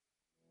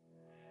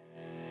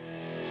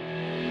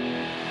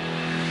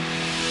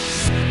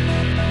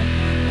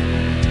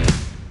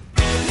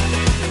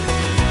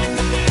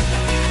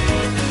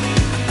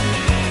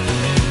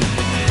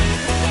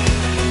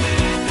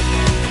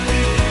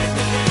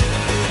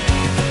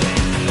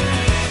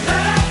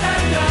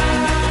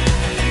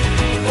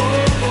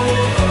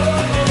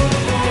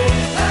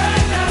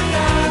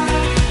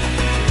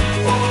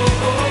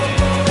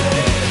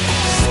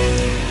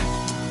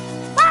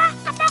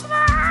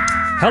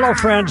Hello,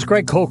 friends.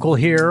 Greg Kokel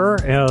here.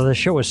 The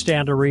show is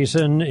Stand to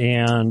Reason,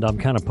 and I'm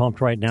kind of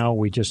pumped right now.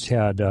 We just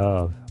had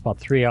about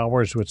 3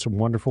 hours with some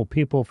wonderful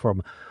people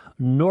from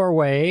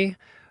Norway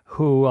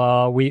who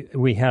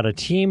we had a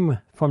team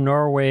from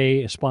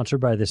Norway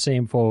sponsored by the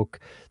same folk.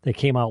 They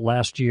came out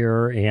last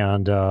year,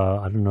 and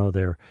I don't know,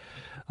 they're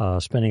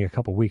spending a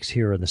couple weeks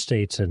here in the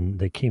States, and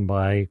they came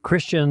by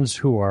Christians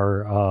who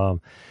are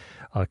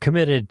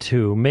committed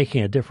to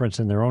making a difference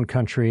in their own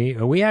country.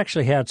 We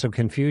actually had some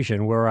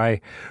confusion where I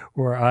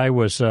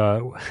was,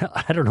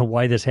 I don't know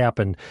why this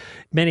happened.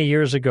 Many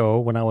years ago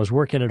when I was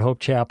working at Hope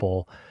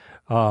Chapel,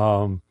 we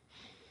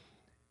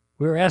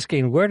were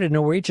asking, where did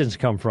Norwegians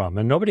come from?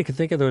 And nobody could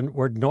think of the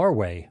word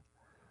Norway.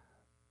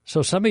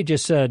 So somebody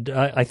just said,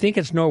 I think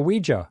it's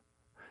Norwegia.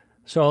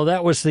 So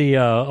that was the,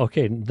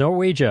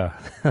 Norwegia.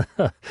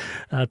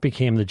 That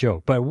became the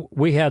joke. But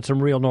we had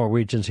some real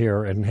Norwegians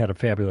here and had a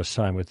fabulous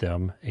time with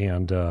them.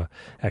 And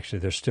actually,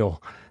 they're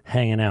still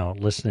hanging out,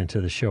 listening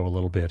to the show a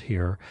little bit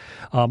here.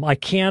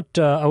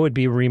 I would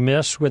be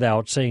remiss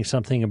without saying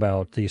something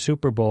about the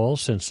Super Bowl,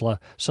 since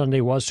Sunday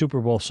was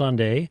Super Bowl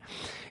Sunday.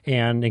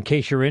 And in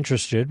case you're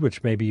interested,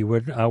 which maybe you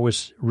would, I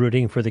was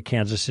rooting for the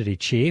Kansas City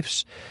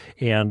Chiefs.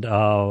 And,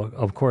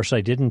 of course,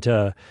 I didn't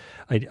get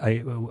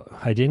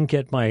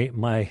my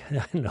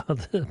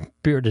the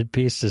bearded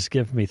pieces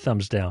give me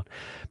thumbs down.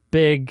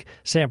 Big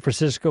San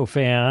Francisco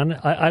fan.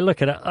 I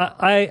look at it.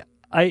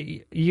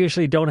 I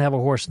usually don't have a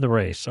horse in the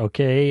race,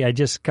 okay? I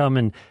just come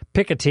and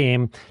pick a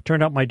team.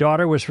 Turned out my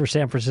daughter was for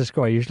San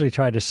Francisco. I usually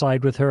try to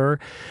side with her.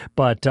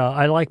 But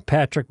I like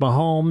Patrick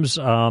Mahomes.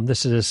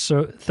 This is his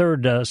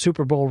third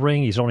Super Bowl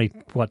ring. He's only,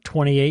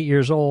 28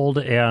 years old,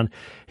 and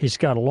he's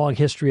got a long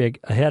history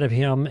ahead of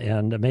him,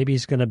 and maybe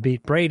he's going to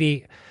beat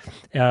Brady.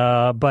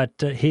 But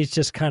he's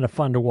just kind of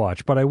fun to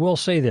watch. But I will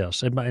say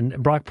this,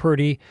 and Brock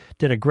Purdy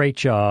did a great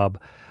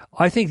job.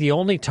 I think the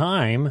only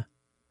time,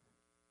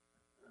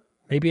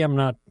 maybe I'm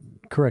not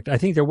correct, I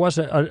think there was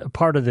a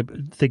part of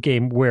the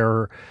game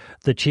where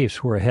the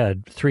Chiefs were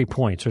ahead 3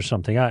 points or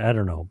something. I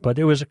don't know, but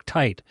it was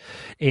tight.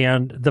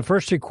 And the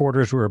first 3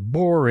 quarters were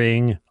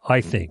boring,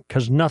 I think,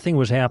 because nothing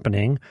was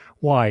happening.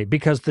 Why?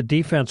 Because the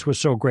defense was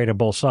so great on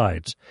both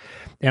sides.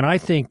 And I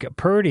think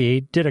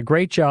Purdy did a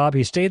great job.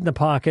 He stayed in the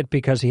pocket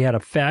because he had a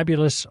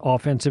fabulous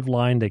offensive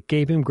line that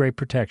gave him great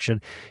protection.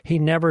 He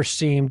never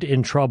seemed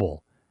in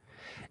trouble.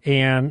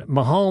 And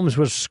Mahomes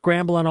was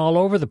scrambling all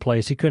over the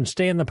place. He couldn't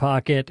stay in the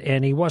pocket,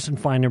 and he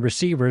wasn't finding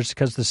receivers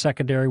because the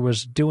secondary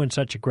was doing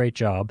such a great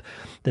job,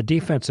 the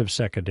defensive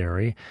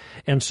secondary.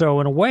 And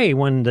so in a way,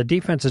 when the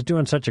defense is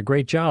doing such a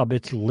great job,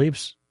 it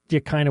leaves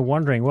you kind of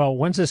wondering, well,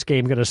 when's this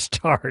game going to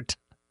start?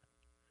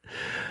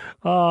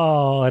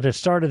 Oh, and it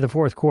started the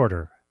fourth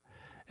quarter,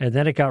 and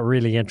then it got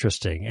really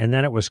interesting. And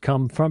then it was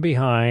come from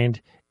behind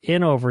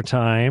in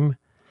overtime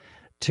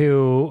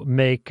to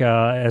make,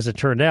 as it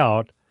turned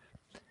out,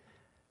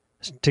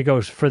 to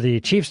go for the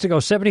Chiefs to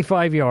go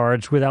 75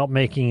 yards without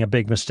making a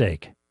big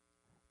mistake.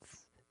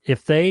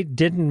 If they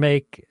didn't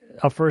make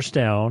a first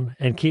down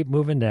and keep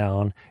moving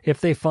down,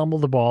 if they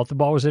fumbled the ball, if the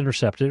ball was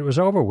intercepted, it was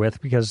over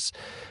with because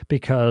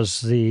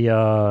the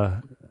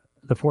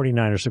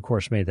 49ers, of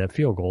course, made that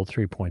field goal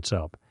 3 points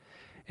up.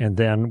 And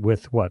then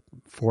with,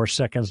 4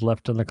 seconds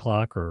left on the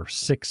clock, or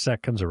 6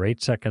 seconds or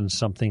 8 seconds,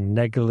 something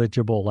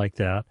negligible like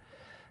that,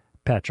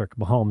 Patrick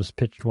Mahomes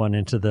pitched one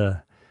into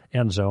the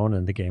end zone,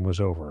 and the game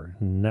was over.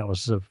 And that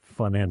was a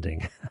fun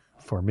ending,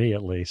 for me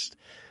at least.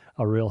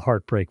 A real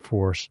heartbreak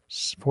for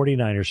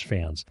 49ers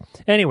fans.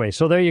 Anyway,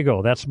 so there you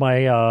go. That's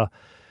my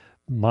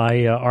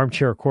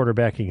armchair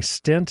quarterbacking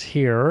stint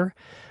here.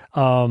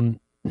 I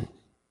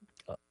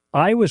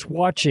was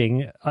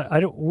watching.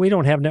 We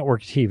don't have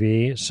network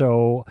TV,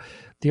 so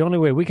the only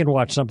way we can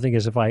watch something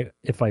is if I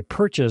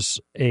purchase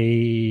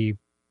a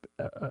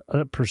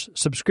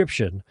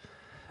subscription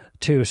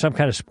to some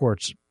kind of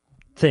sports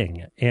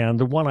thing. And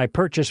the one I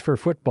purchased for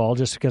football,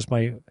 just because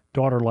my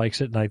daughter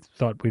likes it and I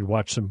thought we'd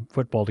watch some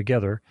football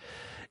together,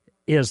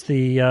 is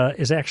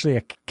actually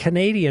a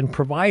Canadian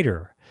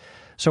provider.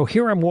 So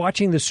here I'm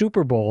watching the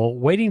Super Bowl,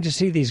 waiting to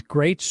see these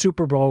great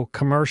Super Bowl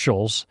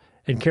commercials,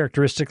 and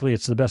characteristically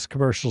it's the best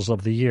commercials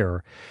of the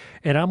year.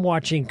 And I'm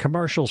watching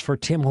commercials for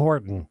Tim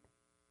Horton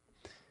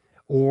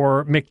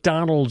or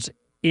McDonald's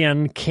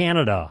in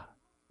Canada,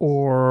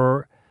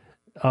 or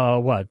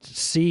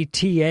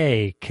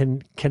CTA,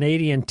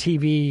 Canadian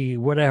TV,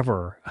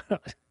 whatever.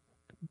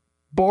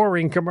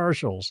 Boring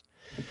commercials.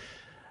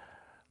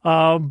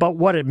 But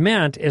what it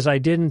meant is I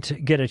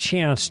didn't get a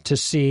chance to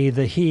see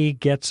the He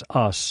Gets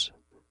Us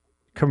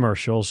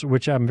commercials,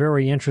 which I'm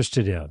very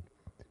interested in.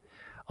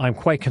 I'm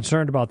quite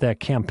concerned about that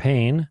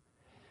campaign,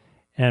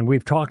 and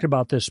we've talked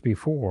about this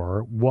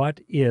before. What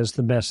is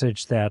the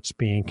message that's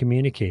being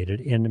communicated?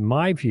 In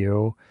my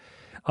view,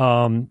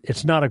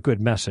 it's not a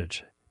good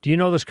message. Do you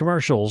know those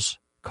commercials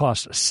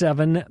cost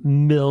 $7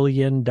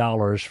 million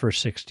for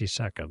 60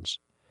 seconds?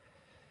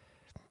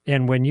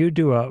 And when you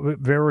do a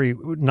very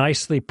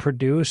nicely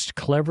produced,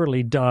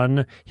 cleverly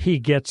done He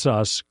Gets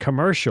Us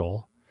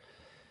commercial,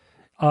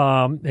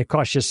 it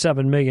costs you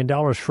 $7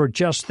 million for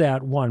just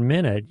that 1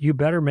 minute, you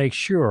better make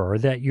sure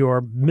that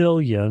your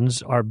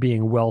millions are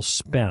being well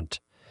spent.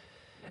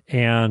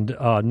 And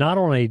not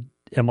only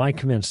am I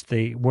convinced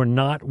they were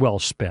not well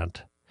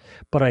spent,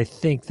 but I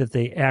think that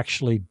they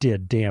actually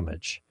did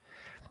damage.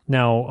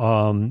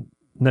 Now,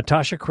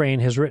 Natasha Crane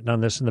has written on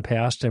this in the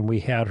past, and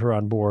we had her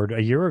on board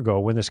a year ago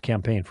when this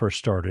campaign first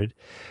started.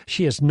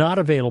 She is not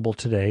available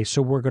today,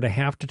 so we're going to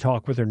have to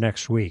talk with her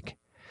next week,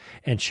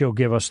 and she'll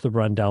give us the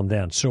rundown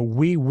then. So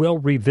we will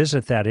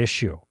revisit that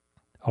issue,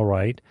 all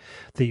right,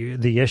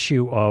 the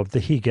issue of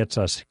the He Gets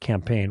Us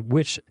campaign,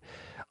 which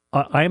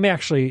I'm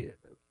actually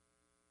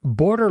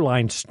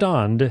borderline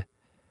stunned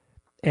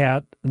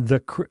at the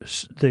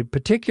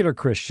particular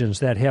Christians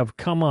that have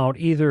come out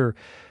either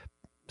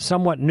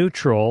somewhat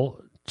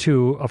neutral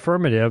to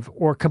affirmative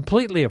or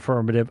completely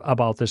affirmative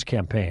about this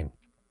campaign.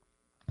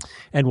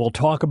 And we'll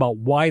talk about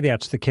why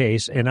that's the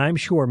case. And I'm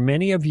sure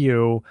many of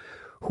you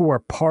who are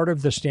part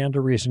of the Stand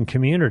to Reason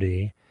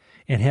community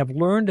and have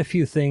learned a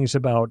few things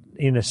about,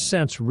 in a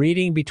sense,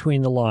 reading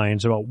between the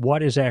lines about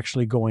what is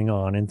actually going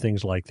on and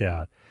things like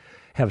that,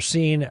 have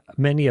seen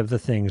many of the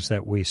things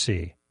that we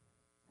see.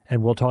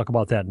 And we'll talk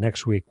about that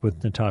next week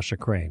with Natasha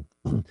Crane.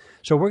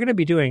 So we're going to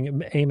be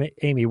doing,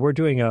 Amy, we're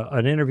doing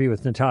an interview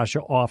with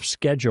Natasha off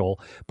schedule,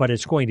 but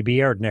it's going to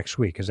be aired next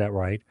week. Is that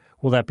right?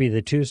 Will that be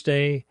the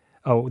Tuesday?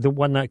 Oh, the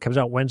one that comes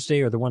out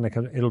Wednesday, or the one that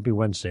comes? It'll be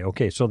Wednesday.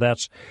 Okay, so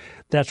that's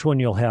when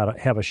you'll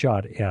have a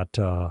shot at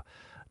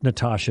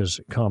Natasha's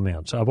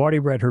comments. I've already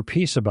read her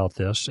piece about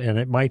this, and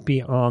it might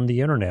be on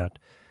the internet.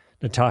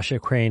 Natasha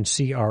Crane,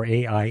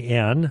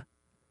 Crain.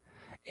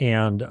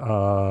 And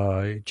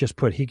just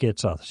put He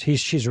Gets Us.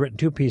 She's written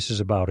 2 pieces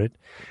about it.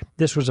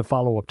 This was a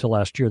follow-up to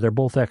last year. They're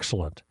both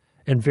excellent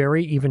and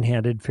very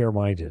even-handed,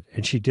 fair-minded.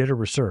 And she did her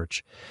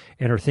research,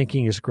 and her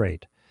thinking is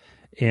great.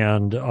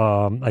 And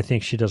I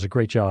think she does a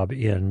great job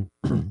in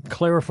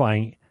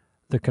clarifying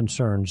the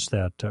concerns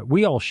that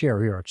we all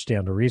share here at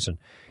Stand to Reason,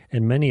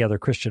 and many other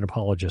Christian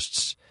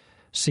apologists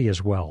see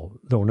as well,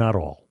 though not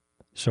all.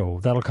 So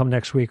that'll come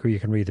next week, or you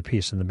can read the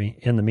piece in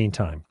the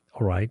meantime.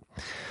 All right.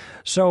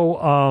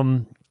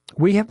 So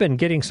we have been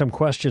getting some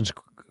questions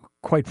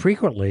quite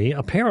frequently,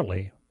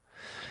 apparently,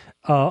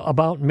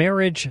 about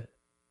marriage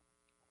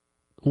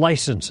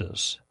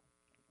licenses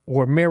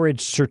or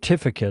marriage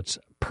certificates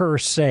per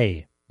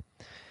se.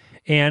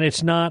 And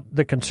it's not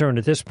the concern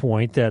at this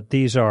point that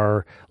these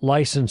are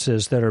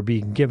licenses that are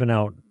being given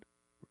out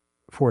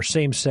for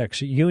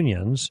same-sex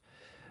unions,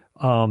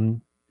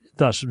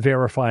 thus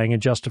verifying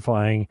and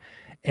justifying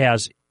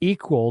as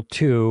equal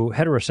to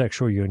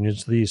heterosexual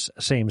unions, these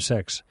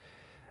same-sex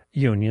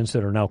unions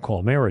that are now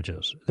called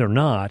marriages. They're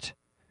not,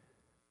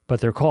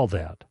 but they're called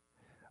that.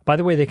 By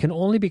the way, they can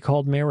only be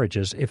called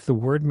marriages if the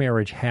word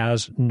marriage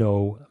has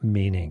no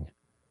meaning.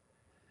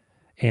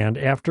 And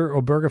after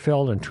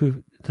Obergefell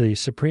and the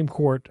Supreme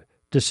Court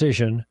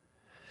decision,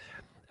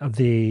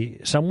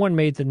 someone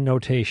made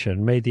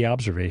the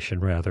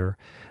observation,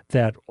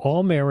 that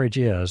all marriage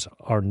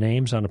are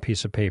names on a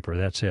piece of paper.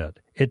 That's it.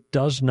 It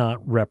does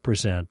not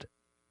represent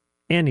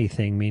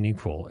anything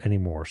meaningful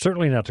anymore,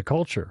 certainly not to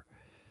culture.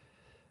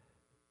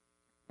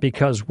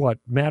 Because what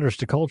matters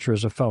to culture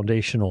is a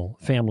foundational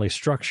family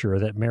structure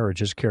that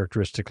marriages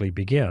characteristically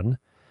begin,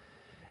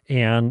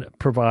 and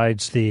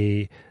provides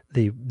the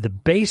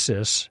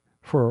basis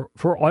for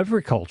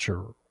every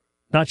culture,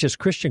 not just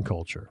Christian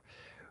culture.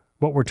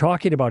 What we're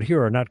talking about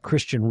here are not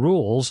Christian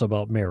rules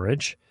about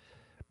marriage,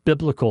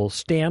 biblical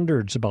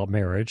standards about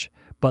marriage,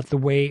 but the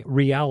way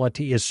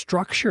reality is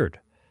structured.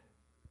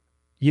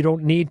 You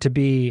don't need to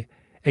be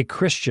a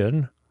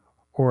Christian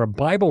or a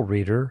Bible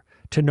reader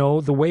to know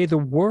the way the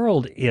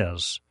world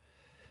is.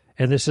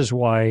 And this is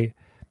why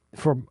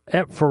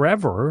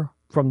forever,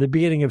 from the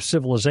beginning of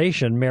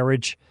civilization,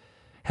 marriage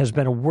has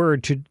been a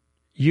word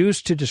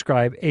used to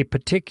describe a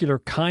particular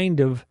kind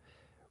of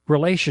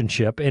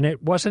relationship. And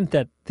it wasn't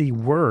that the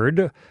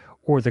word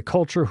or the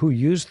culture who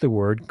used the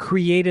word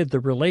created the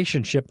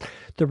relationship.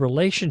 The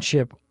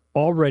relationship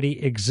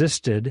already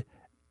existed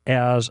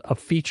as a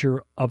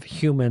feature of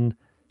human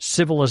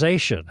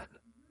civilization.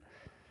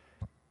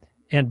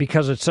 And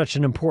because it's such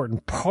an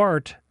important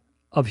part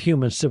of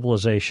human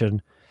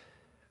civilization,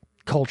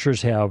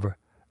 cultures have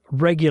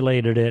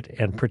regulated it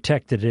and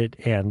protected it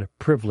and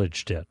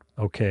privileged it,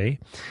 okay?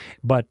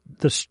 But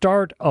the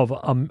start of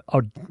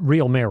a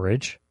real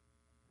marriage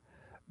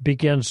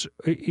begins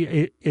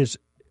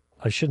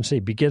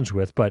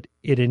but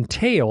it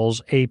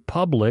entails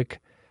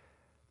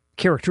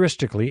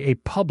characteristically a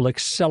public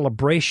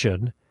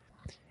celebration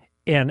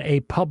and a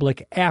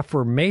public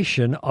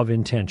affirmation of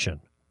intention.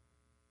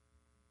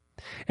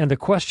 And the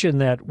question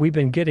that we've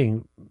been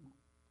getting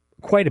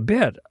quite a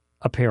bit,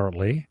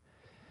 apparently,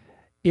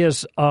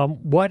 is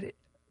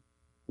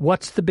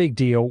what's the big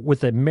deal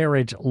with a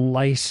marriage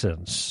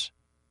license?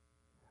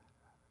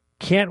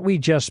 Can't we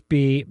just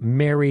be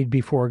married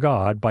before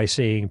God by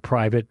saying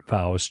private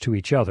vows to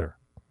each other?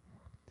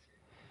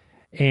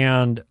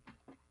 And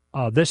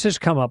this has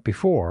come up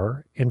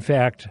before. In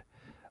fact,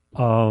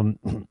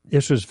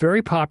 this was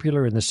very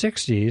popular in the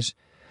 60s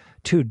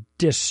to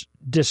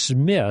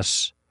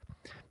dismiss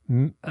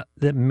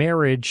the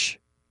marriage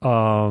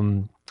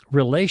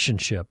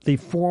relationship, the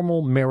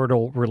formal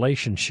marital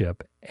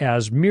relationship,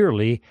 as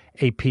merely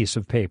a piece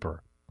of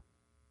paper.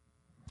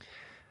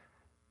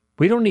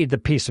 We don't need the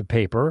piece of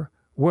paper.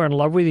 We're in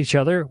love with each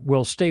other.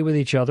 We'll stay with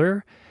each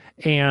other.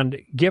 And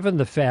given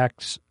the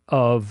facts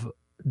of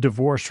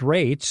divorce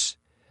rates,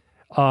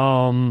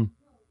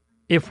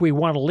 if we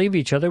want to leave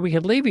each other, we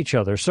can leave each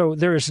other. So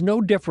there is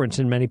no difference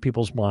in many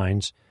people's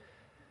minds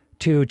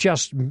to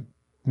just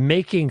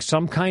making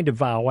some kind of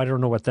vow. I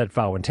don't know what that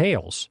vow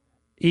entails,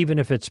 even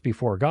if it's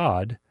before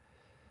God,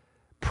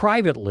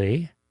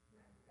 privately,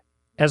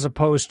 as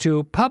opposed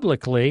to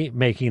publicly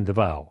making the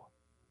vow.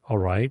 All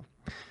right?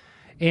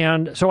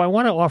 And so I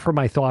want to offer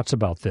my thoughts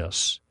about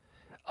this.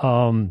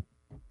 And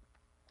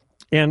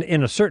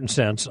in a certain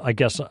sense, I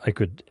guess I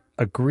could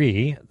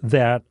agree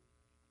that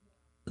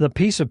the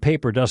piece of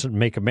paper doesn't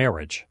make a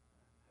marriage.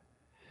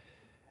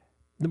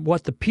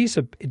 What the piece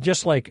of,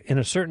 just like in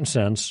a certain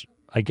sense,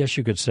 I guess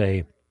you could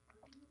say,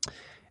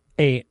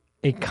 a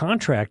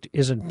contract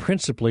isn't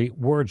principally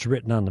words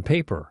written on the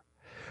paper.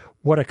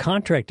 What a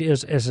contract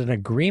is an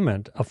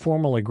agreement, a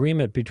formal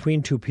agreement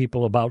between two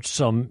people about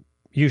some,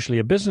 usually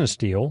a business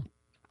deal,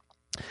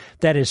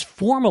 that is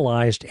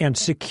formalized and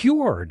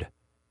secured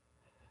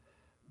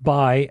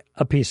by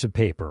a piece of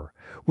paper,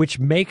 which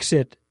makes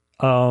it,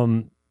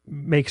 I'm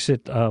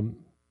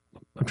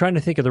trying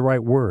to think of the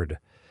right word,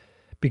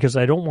 because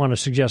I don't want to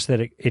suggest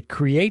that it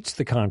creates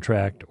the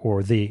contract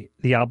or the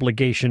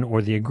obligation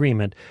or the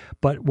agreement,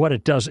 but what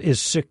it does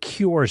is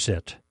secures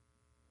it.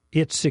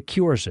 It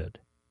secures it.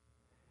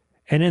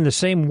 And in the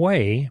same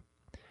way,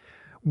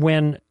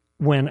 when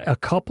a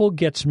couple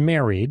gets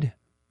married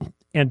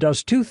and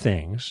does two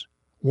things,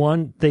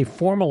 one, they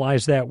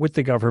formalize that with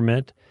the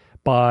government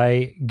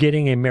by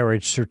getting a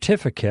marriage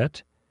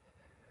certificate,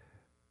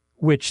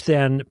 which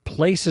then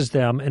places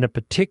them in a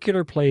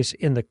particular place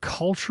in the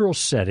cultural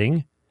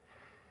setting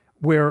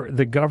where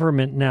the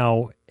government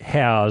now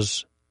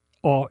offers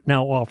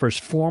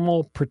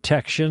formal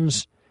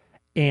protections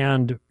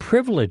and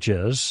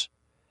privileges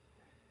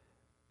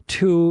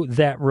to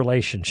that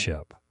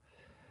relationship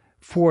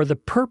for the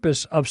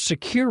purpose of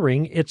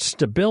securing its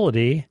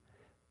stability,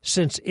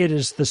 since it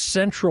is the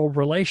central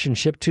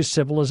relationship to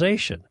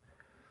civilization.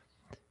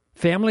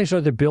 Families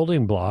are the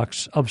building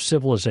blocks of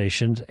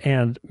civilizations,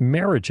 and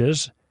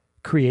marriages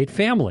create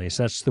families.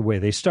 That's the way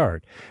they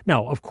start.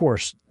 Now, of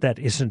course, that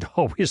isn't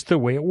always the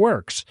way it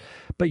works.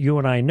 But you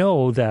and I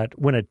know that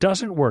when it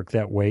doesn't work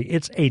that way,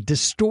 it's a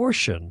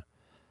distortion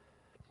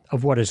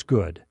of what is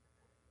good.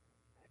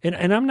 And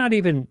I don't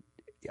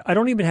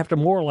even have to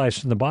moralize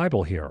from the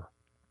Bible here.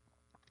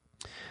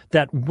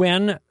 That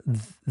when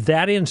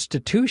that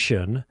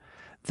institution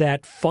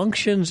that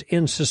functions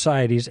in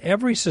societies,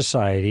 every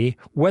society,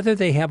 whether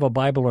they have a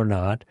Bible or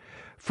not,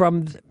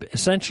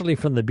 essentially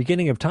from the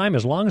beginning of time,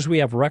 as long as we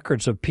have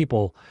records of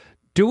people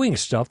doing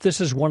stuff,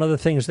 this is one of the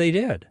things they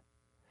did.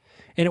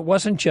 And it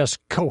wasn't just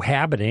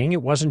cohabiting.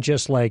 It wasn't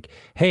just like,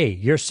 hey,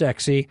 you're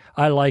sexy,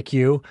 I like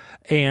you,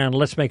 and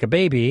let's make a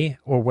baby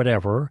or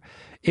whatever.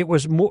 It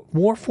was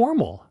more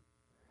formal.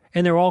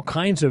 And there are all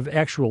kinds of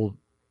actual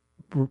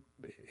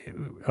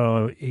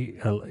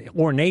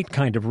ornate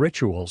kind of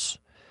rituals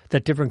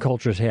that different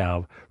cultures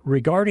have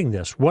regarding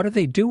this. What are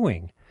they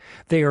doing?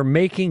 They are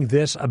making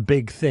this a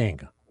big thing.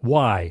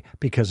 Why?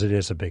 Because it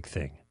is a big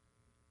thing.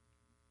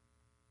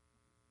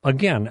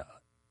 Again,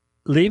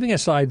 leaving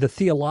aside the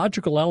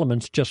theological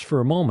elements just for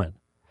a moment,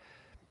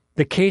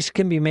 the case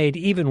can be made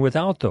even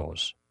without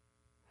those,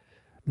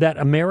 that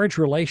a marriage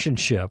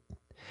relationship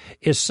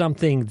is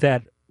something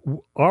that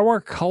our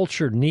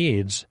culture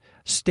needs,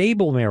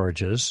 stable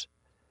marriages,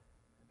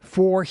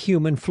 for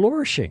human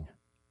flourishing.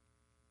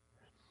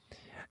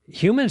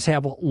 Humans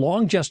have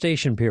long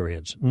gestation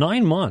periods,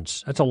 9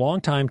 months. That's a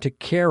long time to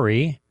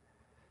carry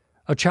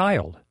a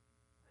child.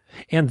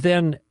 And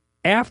then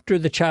after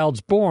the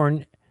child's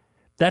born,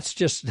 that's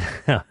just,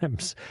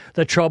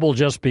 the trouble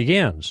just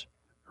begins,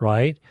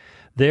 right?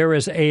 There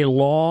is a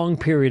long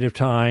period of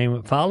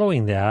time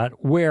following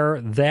that where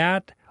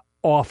that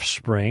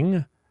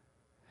offspring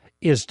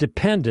is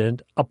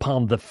dependent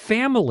upon the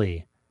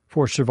family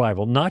for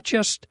survival, not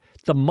just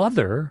the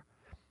mother.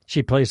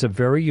 She plays a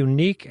very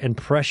unique and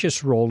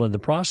precious role in the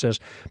process,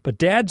 but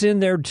dad's in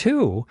there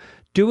too,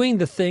 doing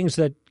the things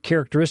that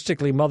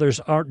characteristically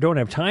mothers don't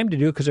have time to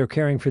do because they're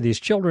caring for these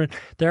children.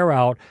 They're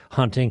out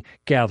hunting,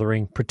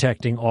 gathering,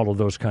 protecting, all of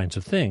those kinds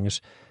of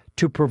things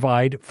to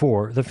provide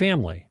for the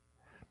family.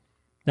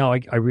 Now,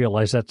 I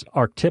realize that's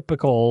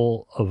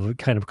archetypical of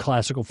kind of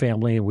classical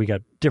family, and we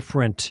got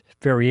different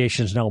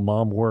variations now,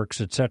 mom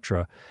works,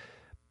 etc.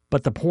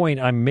 But the point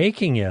I'm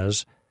making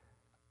is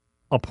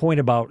a point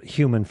about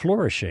human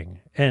flourishing,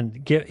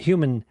 and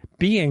human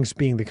beings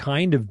being the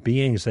kind of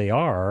beings they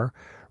are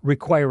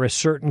require a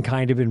certain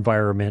kind of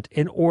environment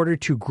in order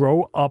to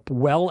grow up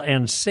well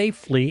and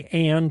safely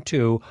and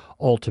to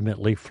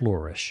ultimately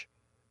flourish.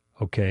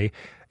 Okay?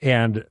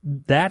 And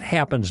that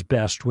happens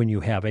best when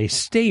you have a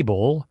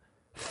stable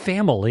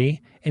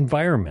family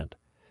environment.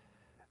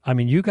 I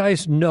mean, you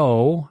guys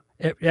know,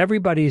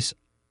 everybody's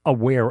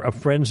aware of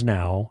friends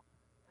now,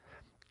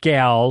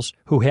 gals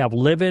who have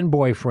live-in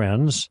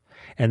boyfriends,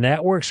 and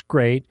that works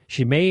great.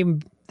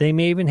 They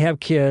may even have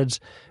kids.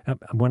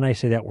 When I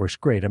say that works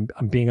great, I'm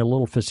being a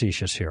little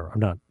facetious here. I'm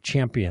not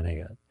championing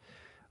it.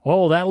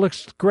 Oh, that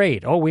looks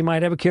great. Oh, we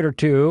might have a kid or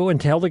two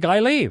until the guy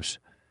leaves.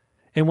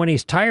 And when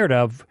he's tired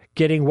of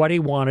getting what he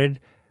wanted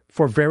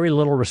for very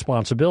little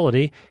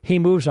responsibility, he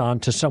moves on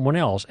to someone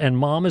else. And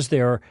mom is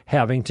there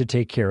having to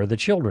take care of the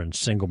children,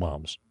 single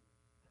moms.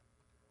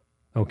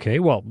 Okay,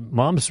 well,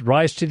 moms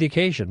rise to the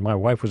occasion. My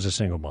wife was a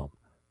single mom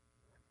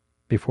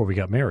before we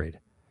got married.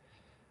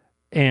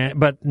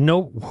 But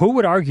no, who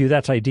would argue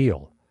that's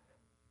ideal?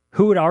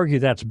 Who would argue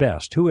that's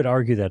best? Who would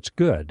argue that's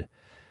good?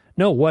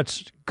 No,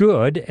 what's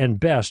good and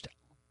best,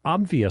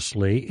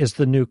 obviously, is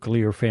the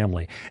nuclear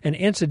family. And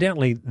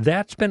incidentally,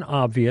 that's been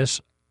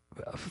obvious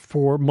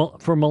for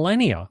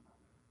millennia.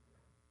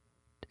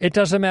 It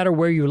doesn't matter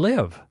where you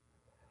live.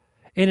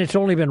 And it's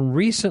only been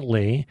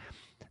recently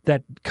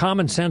that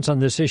common sense on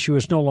this issue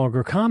is no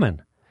longer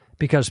common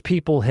because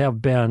people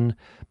have been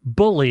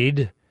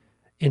bullied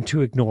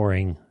into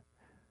ignoring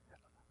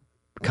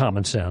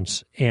common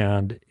sense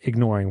and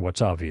ignoring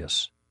what's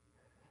obvious.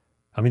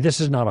 I mean,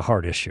 this is not a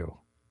hard issue.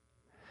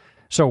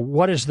 So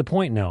what is the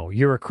point now?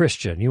 You're a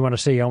Christian. You want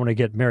to say, I want to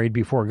get married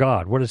before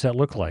God. What does that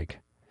look like?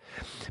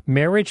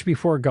 Marriage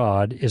before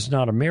God is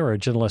not a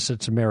marriage unless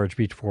it's a marriage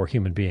before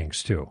human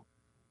beings too.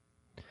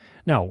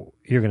 Now,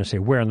 you're going to say,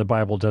 where in the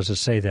Bible does it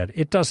say that?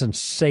 It doesn't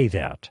say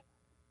that.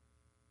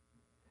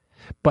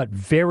 But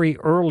very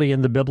early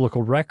in the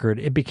biblical record,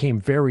 it became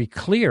very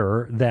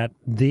clear that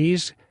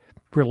these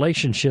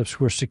relationships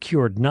were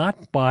secured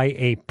not by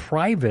a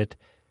private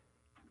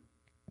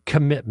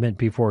commitment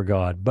before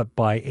God, but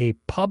by a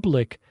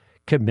public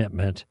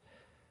commitment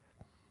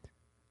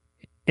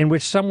in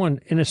which someone,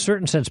 in a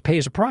certain sense,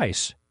 pays a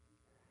price.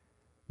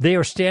 They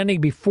are standing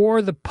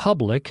before the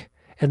public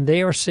and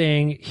they are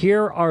saying,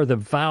 here are the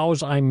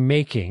vows I'm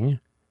making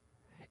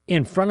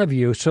in front of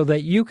you so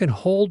that you can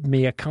hold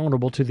me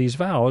accountable to these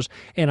vows,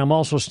 and I'm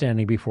also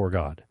standing before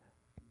God.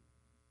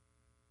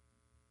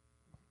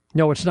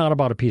 No, it's not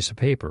about a piece of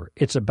paper.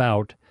 It's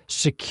about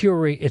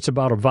it's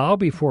about a vow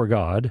before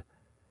God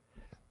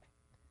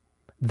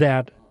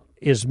that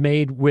is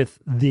made with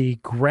the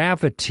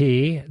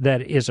gravity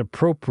that is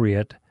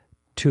appropriate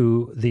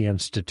to the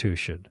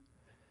institution.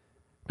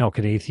 Now,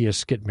 can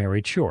atheists get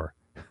married? Sure.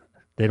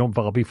 They don't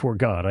vow before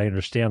God. I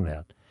understand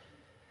that.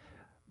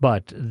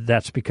 But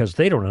that's because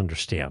they don't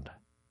understand.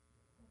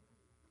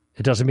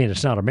 It doesn't mean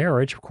it's not a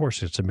marriage. Of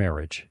course it's a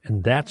marriage.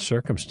 In that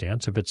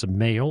circumstance, if it's a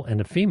male and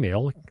a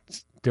female,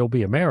 it'll still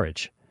be a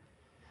marriage.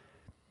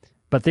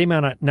 But they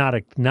may not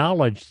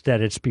acknowledge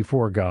that it's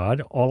before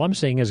God. All I'm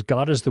saying is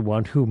God is the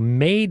one who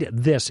made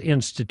this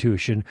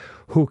institution,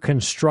 who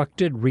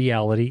constructed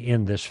reality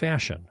in this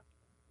fashion.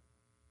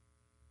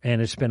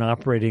 And it's been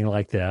operating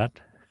like that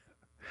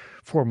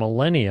for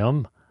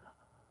millennium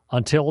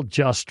until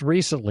just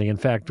recently. In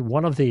fact,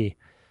 one of the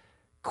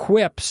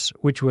quips,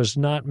 which was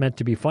not meant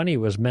to be funny,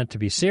 was meant to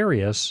be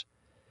serious,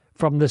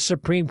 from the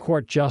Supreme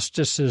Court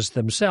justices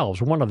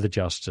themselves, one of the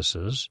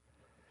justices,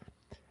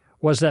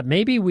 was that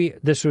maybe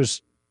this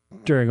was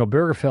during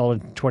Obergefell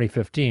in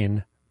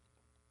 2015,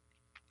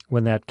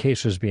 when that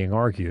case was being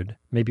argued.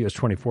 Maybe it was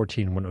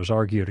 2014 when it was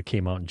argued. It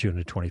came out in June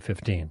of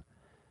 2015.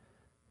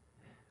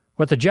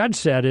 What the judge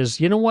said is,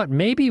 you know what,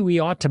 maybe we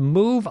ought to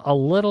move a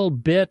little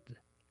bit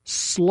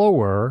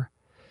slower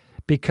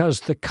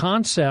because the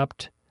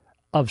concept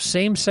of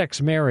same-sex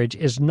marriage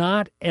is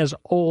not as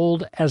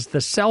old as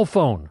the cell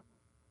phone.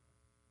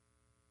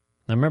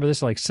 Now, remember, this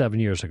is like 7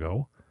 years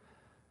ago.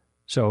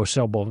 So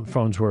cell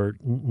phones were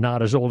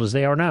not as old as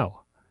they are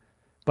now.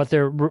 But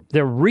they're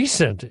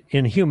recent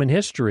in human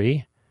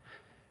history.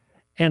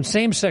 And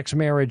same-sex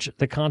marriage,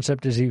 the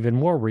concept is even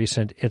more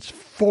recent. It's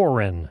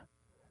foreign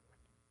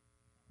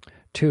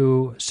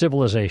to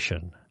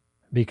civilization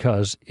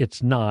because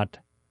it's not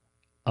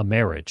a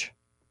marriage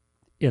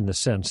in the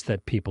sense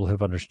that people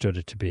have understood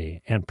it to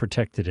be and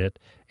protected it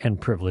and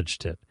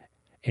privileged it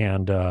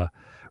and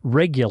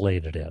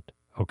regulated it,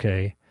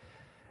 okay?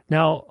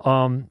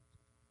 Now,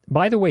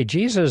 by the way,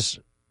 Jesus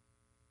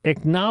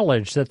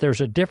acknowledged that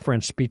there's a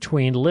difference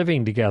between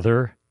living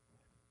together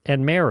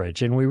and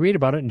marriage, and we read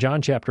about it in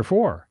John chapter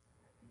 4.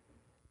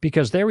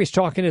 Because there he's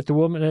talking to the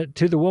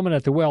woman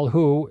at the well,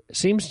 who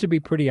seems to be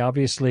pretty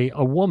obviously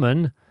a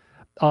woman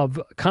of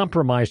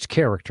compromised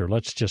character.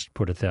 Let's just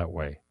put it that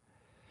way.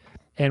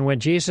 And when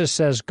Jesus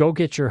says, go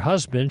get your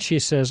husband, she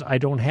says, I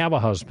don't have a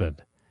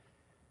husband.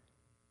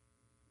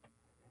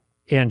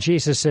 And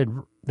Jesus said,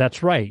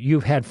 that's right,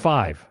 you've had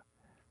 5.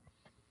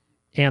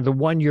 And the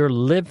one you're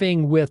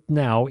living with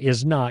now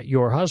is not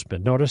your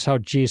husband. Notice how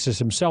Jesus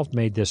himself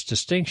made this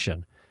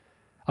distinction.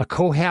 A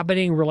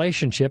cohabiting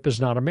relationship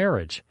is not a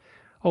marriage.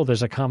 Oh,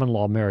 there's a common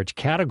law marriage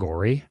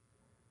category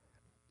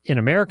in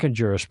American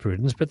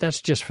jurisprudence, but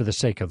that's just for the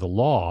sake of the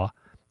law,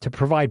 to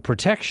provide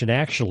protection,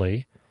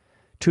 actually,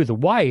 to the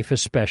wife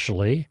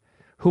especially,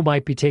 who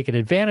might be taken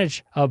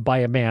advantage of by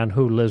a man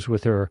who lives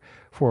with her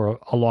for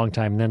a long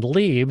time and then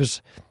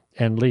leaves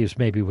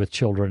maybe with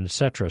children,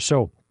 etc.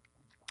 So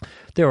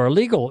there are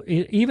legal,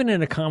 even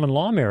in a common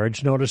law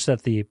marriage, notice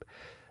that the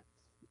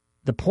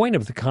point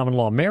of the common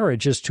law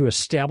marriage is to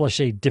establish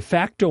a de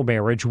facto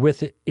marriage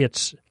with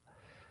its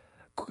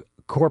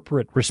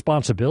corporate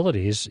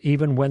responsibilities,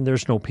 even when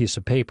there's no piece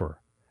of paper.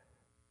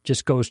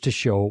 Just goes to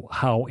show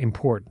how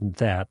important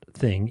that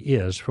thing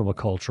is from a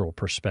cultural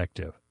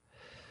perspective.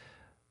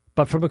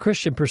 But from a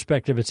Christian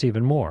perspective, it's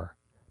even more,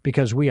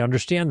 because we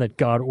understand that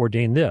God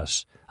ordained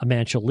this. A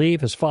man shall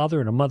leave his father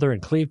and a mother and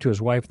cleave to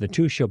his wife, and the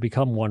two shall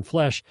become one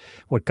flesh.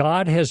 What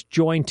God has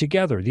joined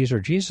together, these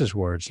are Jesus'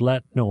 words,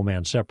 let no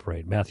man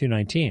separate, Matthew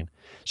 19.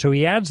 So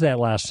he adds that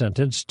last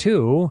sentence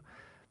to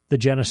the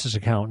Genesis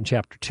account in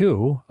chapter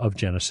 2 of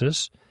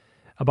Genesis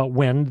about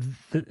when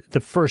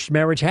the first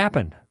marriage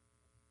happened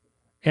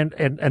and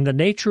the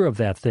nature of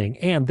that thing,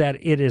 and that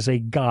it is a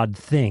God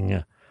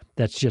thing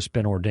that's just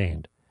been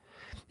ordained.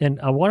 And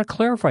I want to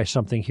clarify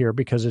something here,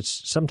 because it's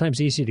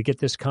sometimes easy to get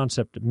this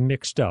concept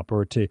mixed up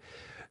or to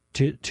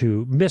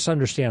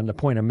misunderstand the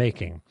point I'm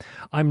making.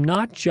 I'm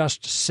not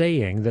just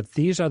saying that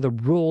these are the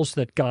rules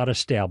that God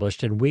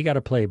established and we got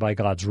to play by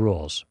God's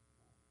rules.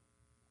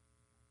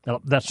 Now,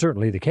 that's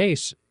certainly the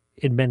case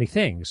in many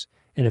things.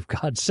 And if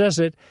God says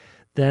it,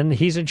 then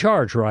he's in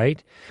charge,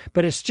 right?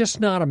 But it's just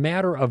not a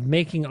matter of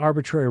making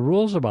arbitrary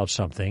rules about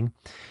something.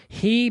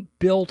 He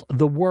built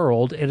the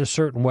world in a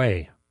certain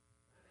way.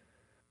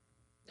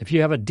 If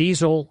you have a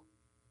diesel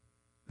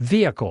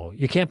vehicle,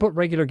 you can't put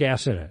regular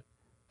gas in it.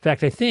 In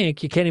fact, I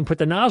think you can't even put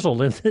the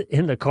nozzle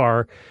in the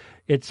car.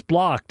 It's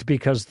blocked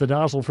because the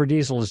nozzle for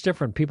diesel is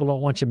different. People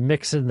don't want you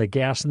mixing the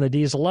gas and the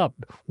diesel up.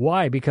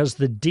 Why? Because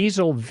the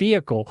diesel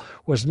vehicle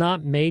was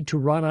not made to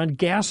run on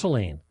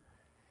gasoline.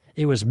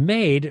 It was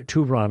made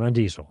to run on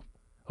diesel.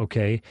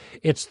 Okay?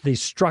 It's the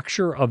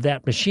structure of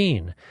that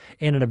machine.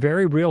 And in a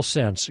very real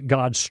sense,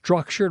 God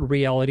structured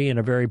reality in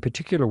a very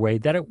particular way,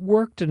 that it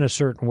worked in a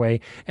certain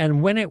way.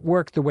 And when it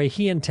worked the way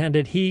he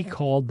intended, he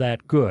called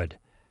that good.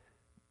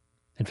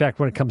 In fact,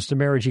 when it comes to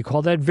marriage, he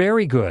called that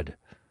very good.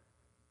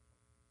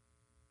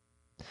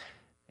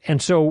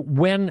 And so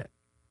when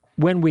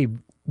we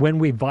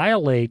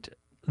violate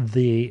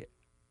the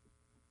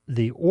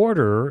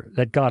order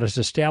that God has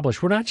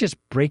established, we're not just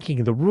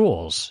breaking the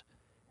rules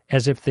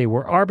as if they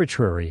were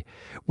arbitrary.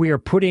 We are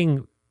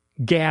putting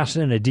gas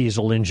in a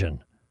diesel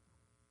engine.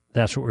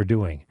 That's what we're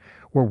doing.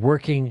 We're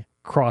working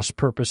cross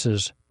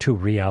purposes to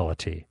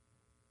reality.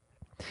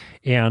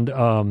 And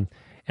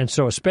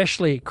so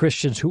especially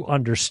Christians who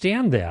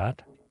understand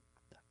that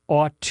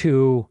ought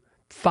to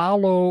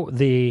follow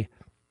the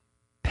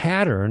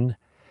pattern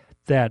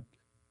that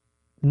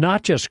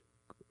not just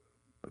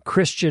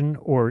Christian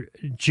or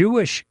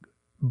Jewish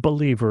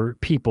believer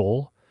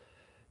people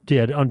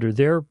did under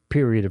their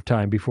period of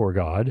time before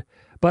God,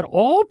 but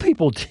all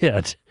people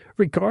did,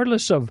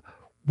 regardless of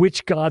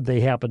which God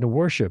they happened to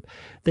worship.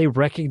 They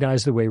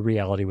recognized the way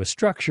reality was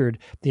structured,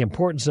 the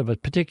importance of a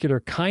particular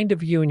kind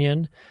of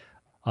union,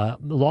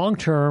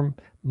 long-term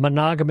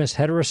monogamous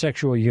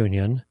heterosexual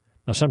union.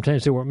 Now,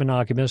 sometimes they weren't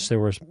monogamous.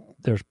 There's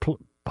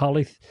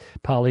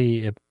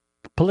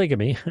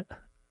polygamy.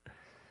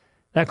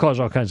 That caused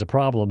all kinds of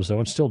problems, though,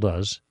 and still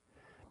does.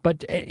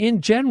 But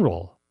in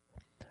general,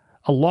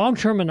 a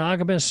long-term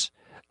monogamous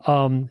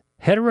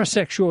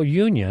heterosexual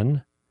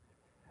union,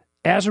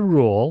 as a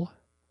rule,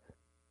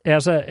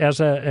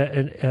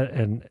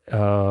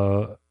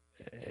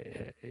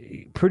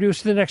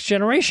 produce the next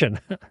generation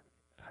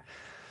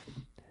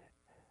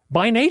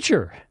by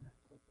nature,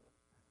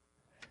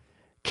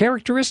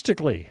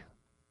 characteristically.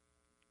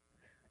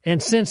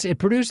 And since it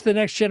produced the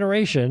next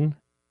generation,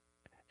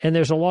 and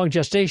there's a long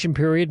gestation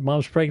period,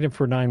 mom's pregnant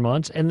for 9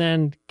 months, and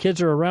then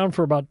kids are around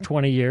for about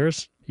 20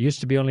 years. It used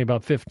to be only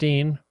about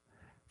 15,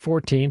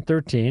 14,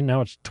 13.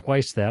 Now it's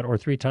twice that or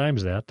 3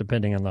 times that,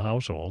 depending on the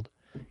household.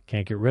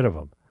 Can't get rid of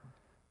them.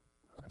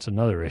 That's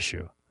another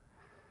issue.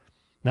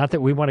 Not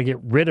that we want to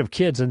get rid of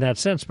kids in that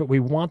sense, but we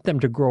want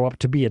them to grow up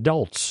to be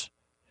adults.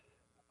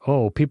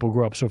 Oh, people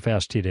grow up so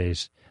fast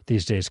these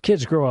days.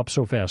 Kids grow up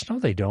so fast. No,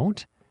 they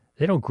don't.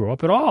 They don't grow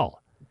up at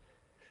all.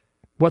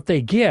 What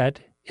they get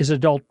is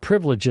adult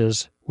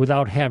privileges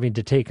without having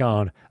to take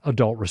on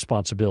adult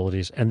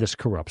responsibilities, and this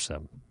corrupts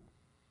them.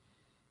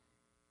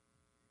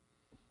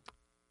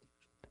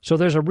 So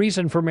there's a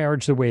reason for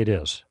marriage the way it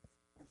is.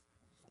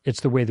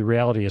 It's the way the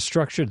reality is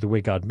structured, the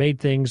way God made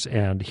things,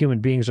 and human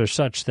beings are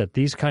such that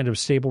these kind of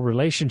stable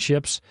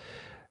relationships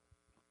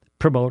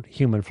promote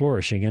human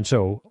flourishing. And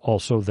so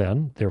also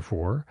then,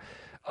 therefore,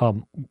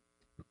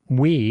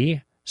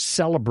 we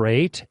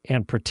celebrate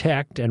and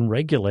protect and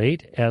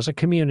regulate as a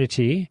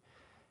community.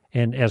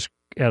 And as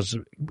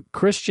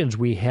Christians,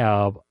 we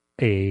have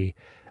a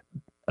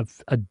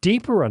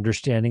deeper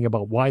understanding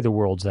about why the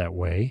world's that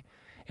way,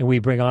 and we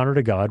bring honor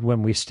to God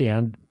when we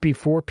stand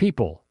before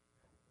people,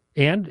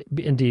 and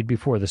indeed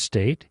before the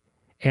state,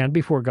 and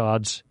before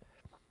God's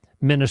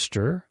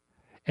minister,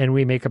 and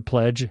we make a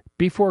pledge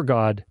before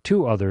God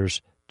to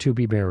others to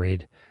be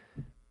married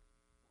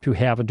to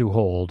have and to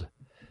hold,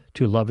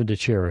 to love and to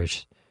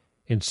cherish,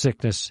 in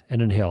sickness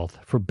and in health,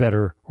 for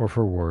better or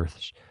for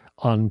worse,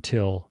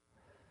 until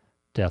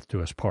death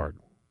do us part.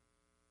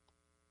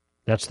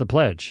 That's the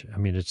pledge. I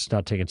mean, it's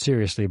not taken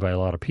seriously by a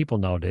lot of people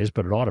nowadays,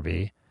 but it ought to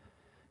be.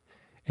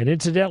 And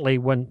incidentally,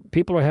 when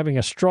people are having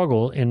a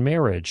struggle in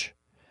marriage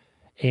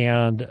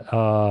and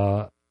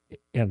they're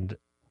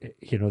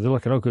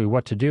looking, okay,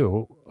 what to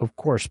do, of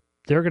course,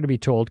 they're going to be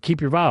told,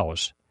 keep your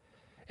vows.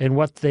 And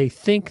what they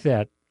think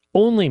that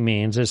only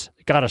means is,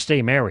 got to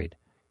stay married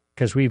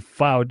because we've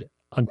vowed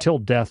until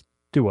death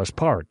do us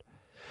part.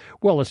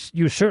 Well,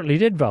 you certainly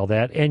did vow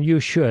that, and you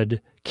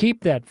should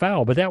keep that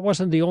vow, but that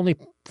wasn't the only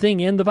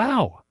thing in the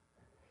vow.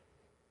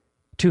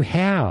 To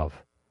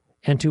have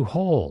and to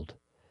hold,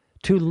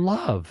 to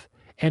love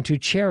and to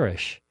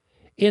cherish,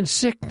 in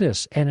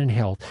sickness and in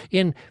health,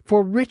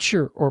 for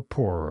richer or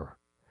poorer.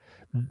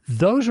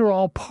 Those are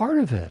all part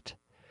of it.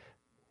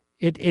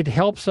 It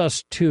helps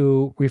us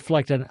to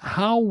reflect on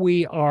how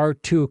we are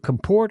to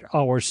comport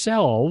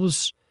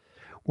ourselves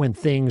when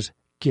things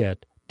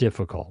get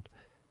difficult.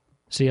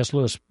 C.S.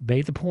 Lewis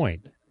made the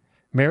point.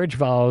 Marriage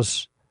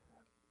vows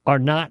are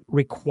not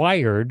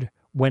required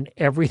when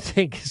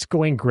everything is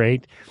going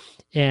great.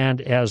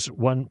 And as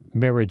one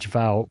marriage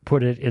vow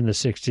put it in the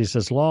 60s,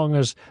 as long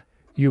as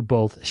you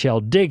both shall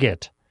dig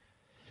it.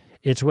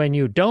 It's when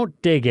you don't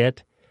dig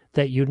it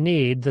that you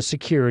need the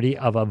security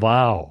of a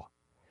vow.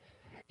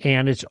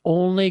 And it's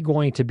only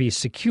going to be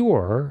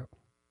secure,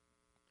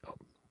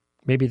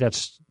 maybe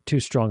that's too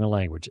strong a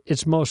language.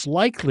 It's most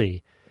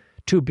likely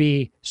to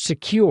be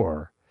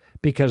secure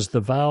because the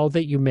vow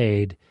that you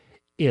made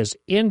is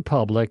in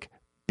public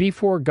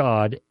before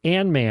God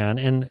and man,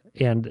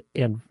 and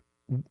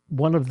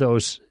one of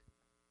those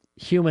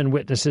human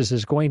witnesses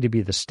is going to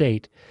be the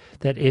state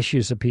that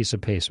issues a piece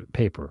of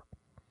paper.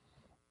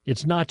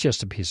 It's not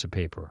just a piece of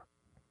paper.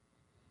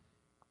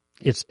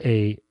 It's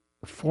a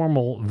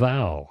formal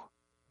vow,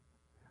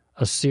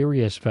 a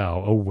serious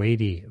vow, a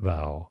weighty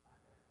vow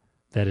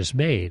that is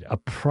made, a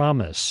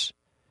promise.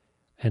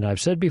 And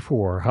I've said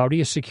before, how do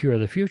you secure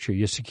the future?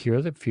 You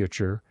secure the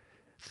future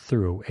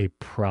through a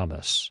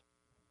promise.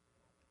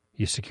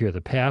 You secure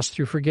the past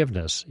through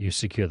forgiveness. You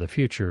secure the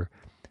future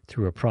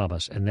through a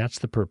promise. And that's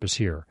the purpose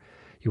here.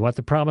 You want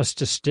the promise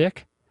to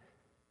stick?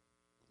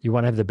 You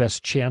want to have the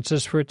best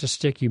chances for it to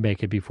stick? You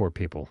make it before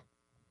people,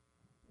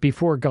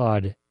 before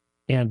God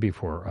and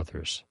before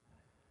others.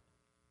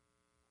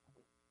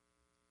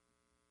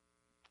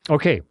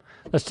 Okay,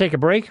 let's take a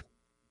break.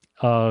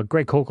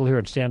 Greg Kokel here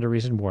at Stand to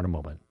Reason. More in a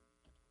moment.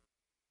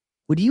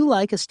 Would you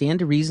like a Stand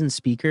to Reason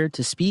speaker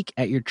to speak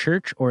at your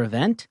church or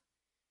event?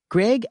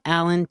 Greg,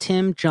 Alan,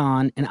 Tim,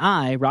 John, and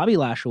I, Robbie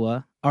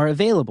Lashua, are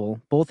available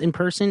both in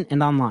person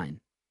and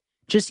online.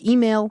 Just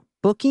email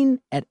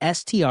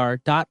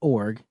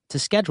booking@str.org to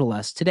schedule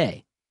us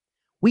today.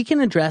 We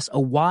can address a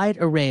wide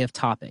array of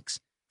topics,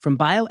 from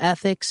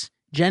bioethics,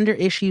 gender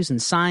issues in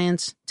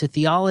science, to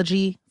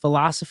theology,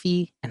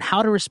 philosophy, and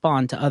how to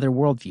respond to other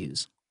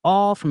worldviews,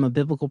 all from a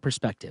biblical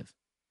perspective.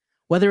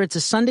 Whether it's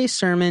a Sunday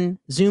sermon,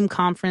 Zoom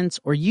conference,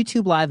 or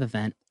YouTube live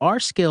event, our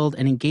skilled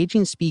and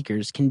engaging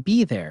speakers can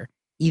be there,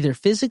 either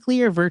physically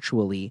or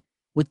virtually,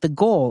 with the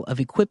goal of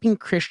equipping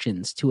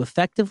Christians to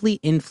effectively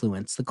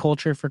influence the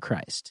culture for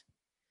Christ.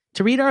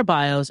 To read our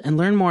bios and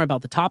learn more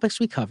about the topics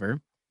we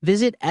cover,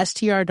 visit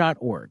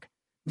str.org.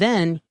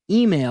 Then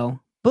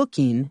email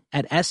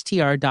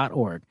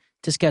booking@str.org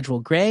to schedule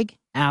Greg,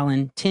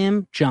 Alan,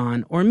 Tim,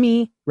 John, or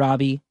me,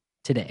 Robbie,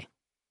 today.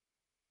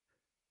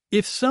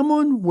 If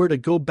someone were to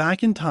go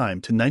back in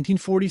time to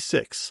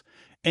 1946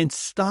 and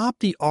stop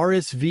the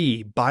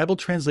RSV Bible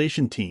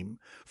translation team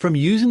from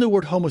using the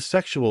word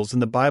homosexuals in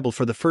the Bible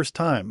for the first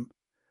time,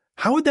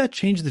 how would that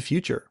change the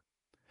future?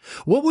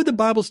 What would the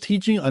Bible's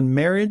teaching on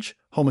marriage,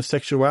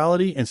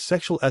 homosexuality, and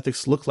sexual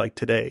ethics look like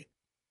today?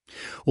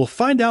 We'll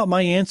find out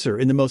my answer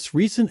in the most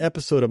recent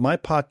episode of my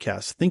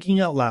podcast, Thinking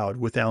Out Loud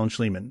with Alan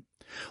Schleman.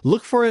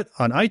 Look for it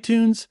on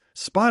iTunes,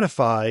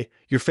 Spotify,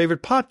 your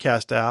favorite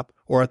podcast app,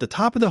 or at the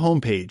top of the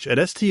homepage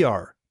at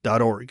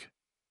str.org.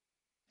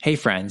 Hey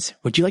friends,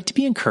 would you like to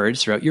be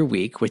encouraged throughout your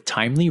week with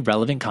timely,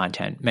 relevant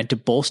content meant to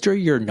bolster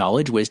your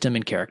knowledge, wisdom,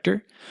 and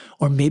character?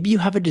 Or maybe you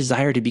have a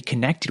desire to be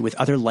connected with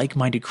other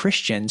like-minded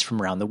Christians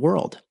from around the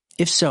world.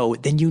 If so,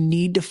 then you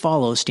need to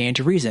follow Stand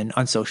to Reason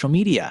on social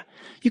media.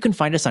 You can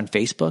find us on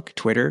Facebook,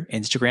 Twitter,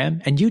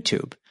 Instagram, and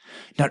YouTube.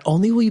 Not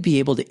only will you be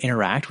able to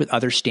interact with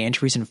other Stand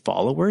to Reason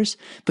followers,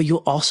 but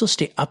you'll also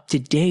stay up to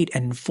date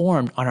and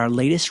informed on our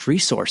latest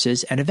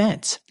resources and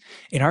events.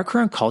 In our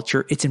current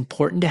culture, it's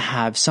important to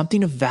have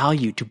something of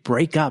value to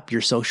break up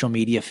your social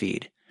media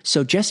feed.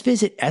 So just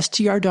visit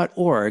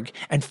str.org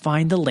and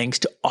find the links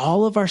to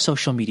all of our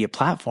social media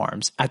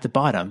platforms at the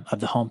bottom of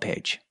the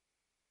homepage.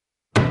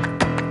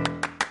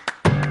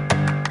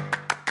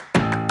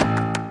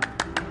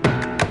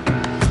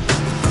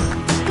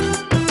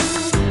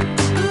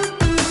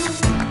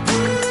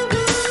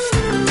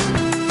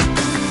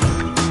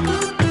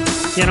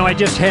 You know, I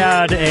just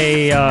had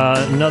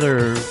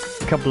another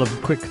couple of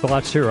quick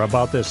thoughts here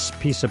about this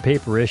piece of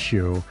paper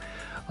issue.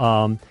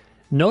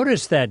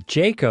 Notice that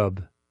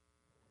Jacob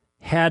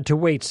had to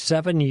wait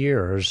 7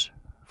 years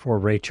for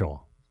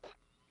Rachel.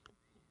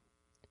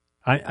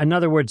 In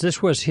other words,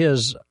 this was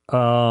his, I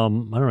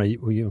don't know,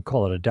 you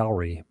call it a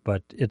dowry,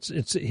 but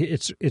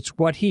it's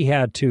what he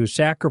had to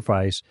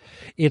sacrifice.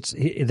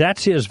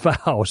 That's his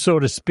vow, so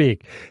to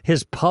speak,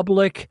 his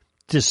public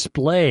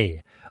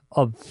display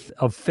of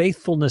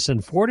faithfulness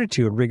and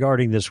fortitude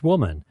regarding this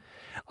woman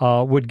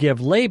would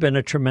give Laban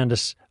a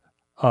tremendous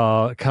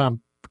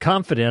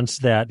confidence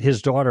that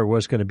his daughter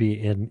was going to be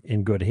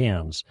in good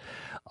hands.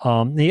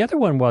 The other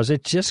one was,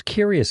 it's just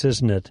curious,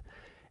 isn't it,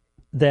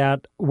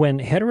 that when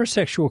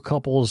heterosexual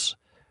couples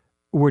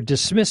were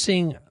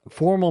dismissing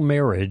formal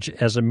marriage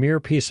as a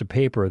mere piece of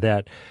paper,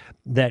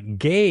 that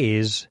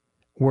gays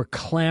were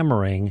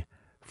clamoring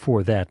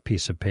for that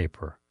piece of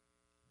paper.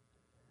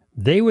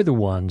 They were the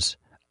ones,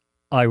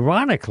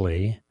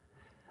 ironically,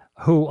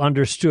 who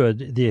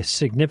understood the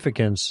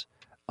significance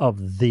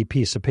of the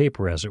piece of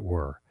paper, as it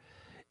were.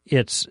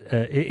 It's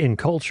in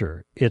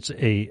culture, it's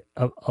a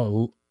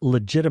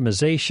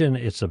legitimization,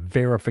 it's a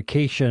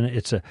verification,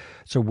 it's a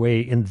way,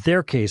 in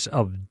their case,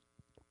 of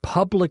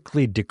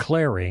publicly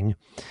declaring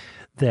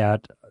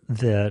that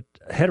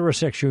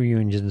heterosexual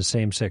unions and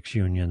same-sex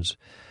unions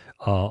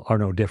are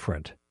no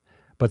different.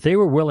 But they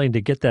were willing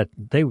to get that.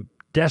 They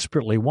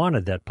desperately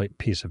wanted that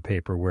piece of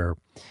paper, where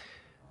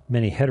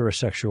many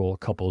heterosexual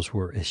couples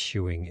were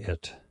issuing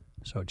it.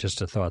 So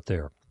just a thought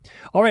there.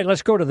 All right,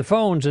 let's go to the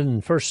phones.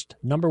 And first,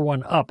 number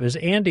one up is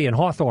Andy in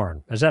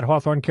Hawthorne. Is that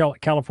Hawthorne,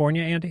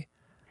 California, Andy?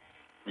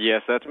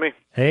 Yes, that's me.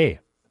 Hey.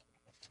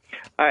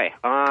 Hi.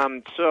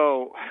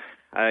 So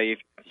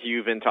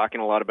you've been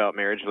talking a lot about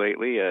marriage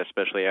lately,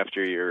 especially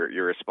after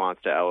your response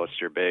to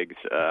Alistair Beggs.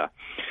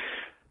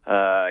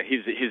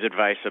 His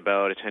advice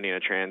about attending a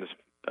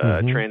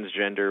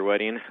transgender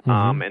wedding.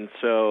 And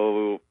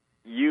so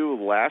you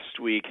last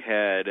week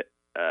had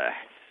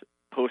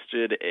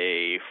posted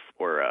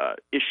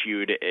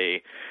issued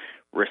a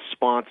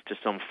response to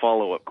some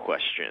follow-up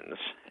questions.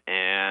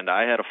 And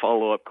I had a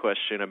follow-up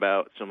question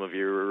about some of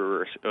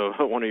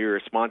one of your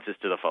responses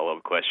to the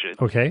follow-up question.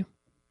 Okay.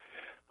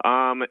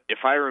 If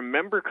I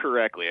remember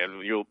correctly,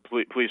 and you'll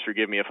please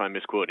forgive me if I'm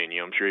misquoting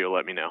you. I'm sure you'll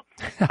let me know.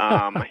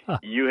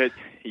 You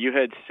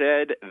had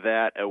said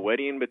that a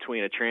wedding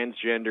between a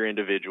transgender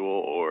individual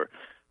or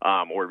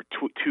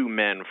two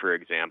men, for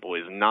example,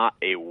 is not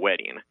a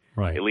wedding.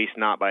 Right. At least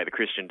not by the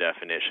Christian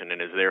definition,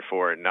 and is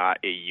therefore not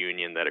a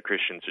union that a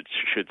Christian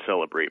should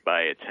celebrate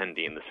by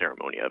attending the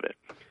ceremony of it.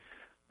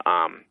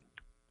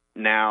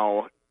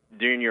 Now,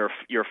 during your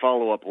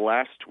follow-up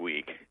last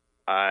week,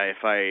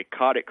 if I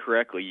caught it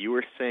correctly, you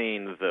were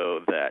saying, though,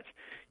 that,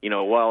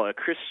 while a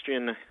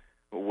Christian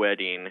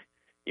wedding,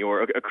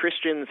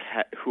 Christians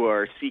who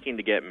are seeking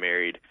to get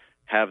married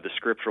have the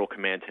scriptural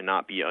command to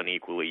not be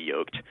unequally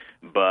yoked,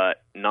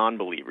 but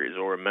non-believers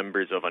or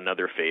members of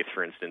another faith,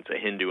 for instance, a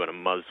Hindu and a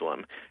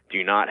Muslim,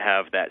 do not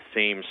have that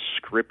same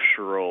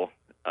scriptural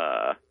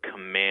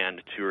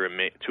command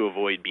to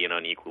avoid being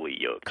unequally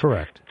yoked.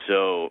 Correct.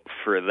 So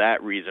for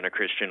that reason, a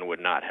Christian would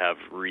not have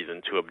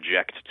reason to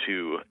object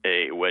to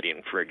a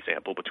wedding, for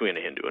example, between a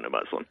Hindu and a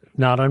Muslim.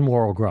 Not on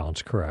moral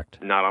grounds, correct.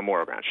 Not on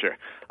moral grounds, sure.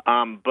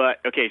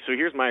 So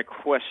here's my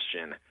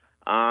question.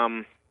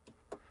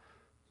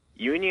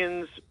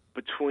 Unions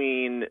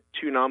between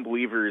two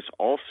non-believers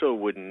also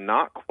would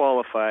not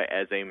qualify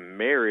as a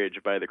marriage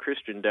by the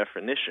Christian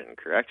definition,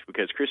 correct?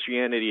 Because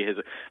Christianity has,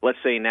 let's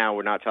say now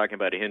we're not talking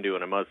about a Hindu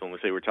and a Muslim,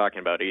 let's say we're talking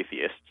about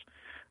atheists.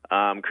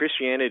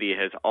 Christianity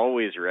has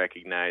always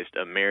recognized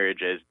a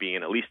marriage as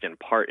being, at least in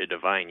part, a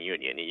divine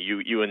union.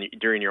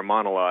 During your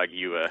monologue,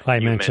 I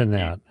mentioned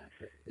that.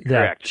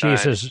 Correct.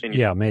 Jesus,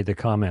 made the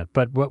comment.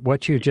 But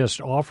what you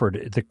just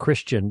offered, the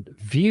Christian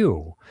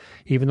view,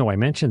 even though I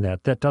mentioned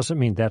that doesn't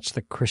mean that's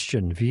the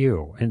Christian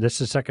view. And this is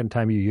the second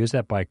time you use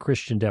that by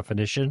Christian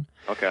definition.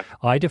 Okay.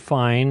 I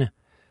define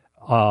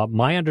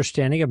my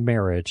understanding of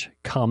marriage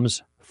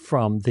comes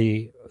from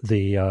the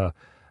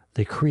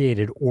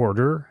created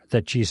order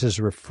that Jesus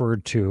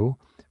referred to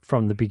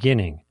from the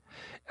beginning.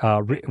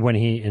 When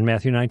in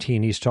Matthew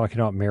 19, he's talking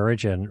about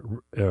marriage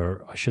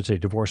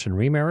divorce and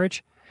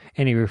remarriage.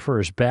 And he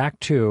refers back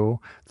to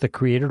the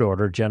created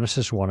order,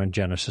 Genesis 1 and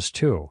Genesis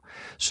 2.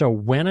 So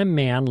when a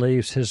man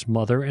leaves his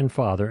mother and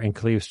father and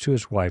cleaves to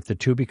his wife, the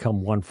two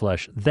become one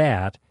flesh.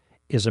 That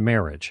is a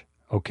marriage,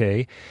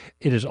 okay?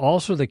 It is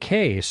also the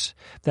case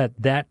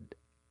that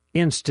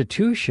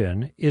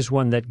institution is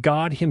one that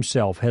God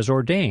himself has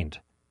ordained.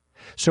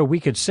 So we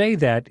could say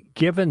that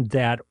given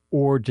that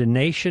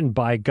ordination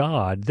by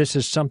God, this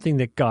is something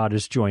that God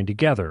has joined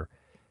together.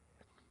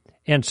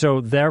 And so,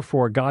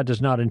 therefore, God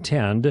does not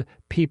intend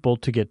people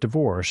to get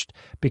divorced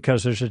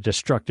because there's a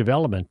destructive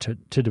element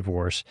to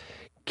divorce,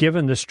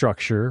 given the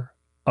structure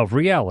of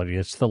reality.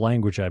 It's the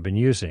language I've been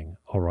using,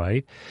 all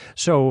right?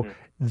 So,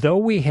 though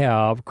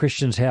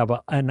Christians have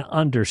an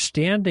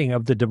understanding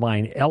of the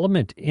divine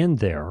element in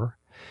there,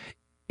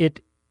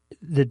 it's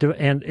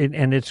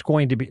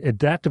going to be,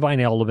 that divine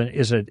element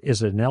is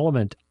an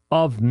element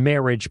of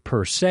marriage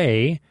per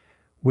se,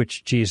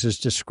 which Jesus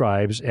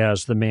describes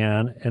as the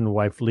man and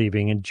wife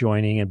leaving and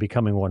joining and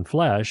becoming one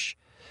flesh.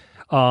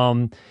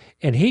 And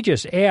he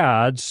just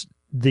adds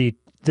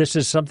this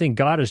is something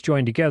God has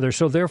joined together,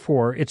 so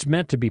therefore it's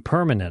meant to be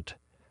permanent.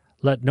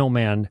 Let no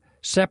man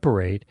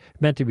separate,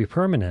 meant to be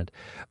permanent.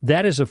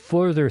 That is a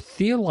further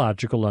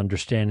theological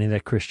understanding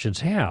that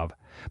Christians have.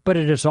 But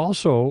it is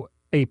also,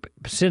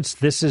 since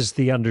this is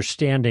the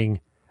understanding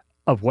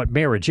of what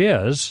marriage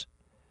is,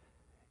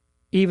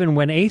 even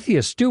when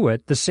atheists do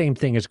it, the same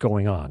thing is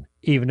going on,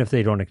 even if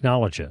they don't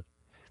acknowledge it.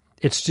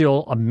 It's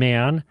still a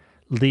man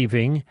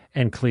leaving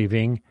and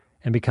cleaving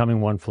and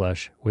becoming one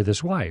flesh with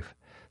his wife.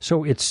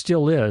 So it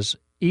still is,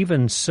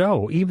 even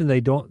so, even they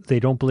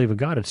don't believe in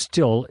God, it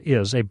still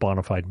is a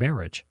bona fide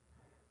marriage.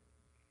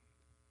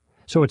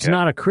 So it's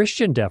not a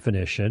Christian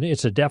definition,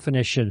 it's a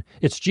definition,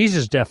 it's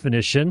Jesus'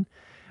 definition,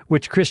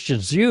 which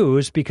Christians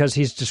use because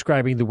he's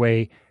describing the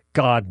way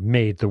God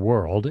made the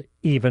world,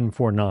 even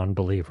for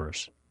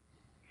non-believers.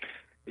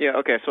 Yeah.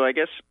 Okay. So I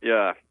guess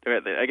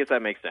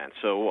that makes sense.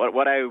 So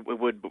what I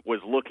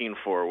was looking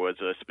for was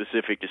a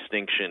specific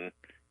distinction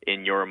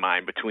in your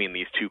mind between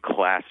these two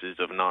classes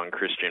of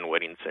non-Christian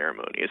wedding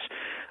ceremonies.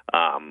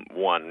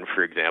 One,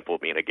 for example,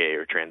 being a gay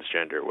or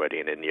transgender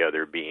wedding, and the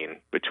other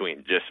being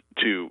between just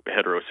two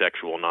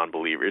heterosexual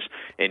non-believers.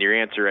 And your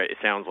answer, it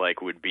sounds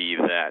like, would be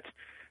that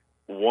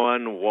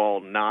one, while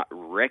not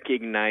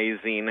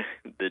recognizing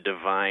the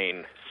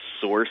divine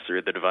source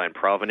or the divine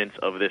provenance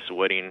of this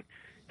wedding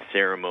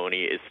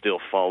ceremony, is still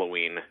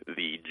following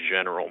the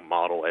general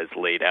model as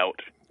laid out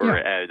or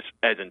as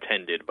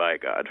intended by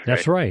God.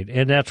 That's right.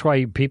 And that's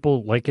why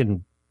people, like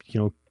in,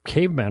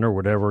 cavemen or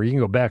whatever, you can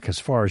go back as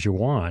far as you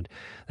want,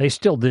 they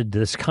still did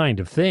this kind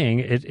of thing.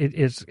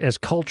 It's as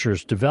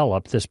cultures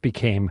developed, this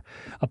became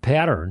a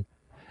pattern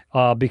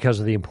because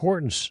of the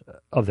importance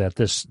of that,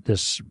 this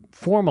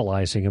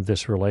formalizing of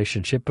this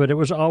relationship. But it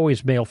was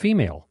always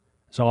male-female.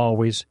 It's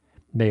always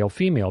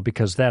male-female,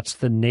 because that's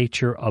the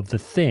nature of the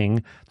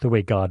thing, the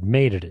way God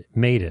made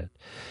it.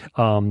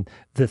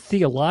 The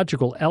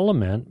theological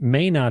element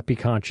may not be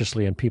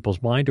consciously in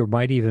people's mind or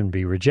might even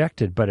be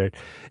rejected, but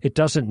it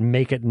doesn't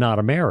make it not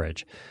a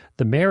marriage.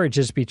 The marriage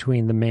is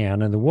between the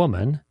man and the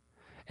woman,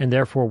 and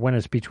therefore when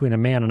it's between a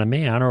man and a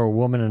man or a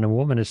woman and a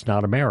woman, it's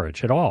not a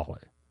marriage at all.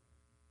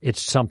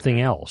 It's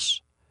something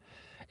else.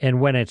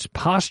 And when it's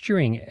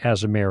posturing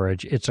as a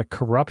marriage, it's a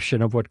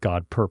corruption of what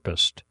God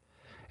purposed.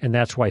 And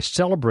that's why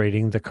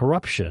celebrating the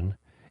corruption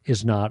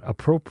is not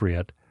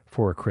appropriate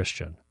for a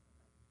Christian.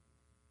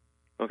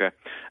 Okay,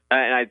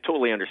 and I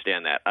totally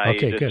understand that.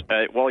 Good.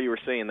 While you were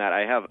saying that,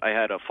 I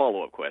had a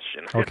follow-up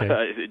question. Okay.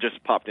 It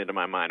just popped into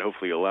my mind.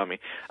 Hopefully, you'll allow me.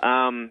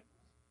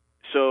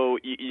 So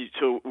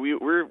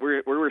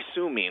we're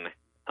assuming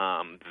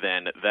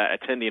then that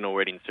attending a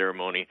wedding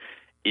ceremony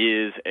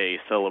is a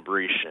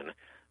celebration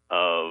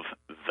of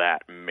that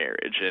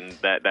marriage, and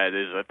that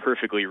is a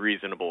perfectly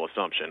reasonable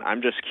assumption.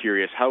 I'm just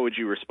curious, how would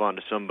you respond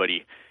to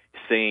somebody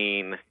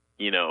saying,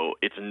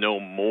 it's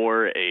no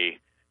more a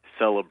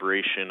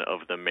celebration of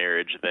the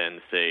marriage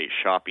than, say,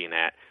 shopping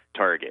at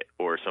Target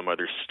or some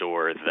other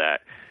store that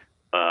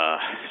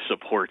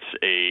supports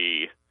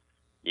an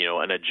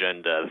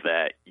agenda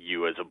that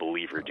you as a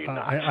believer do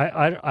not?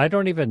 I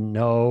don't even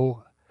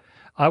know.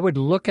 I would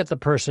look at the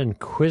person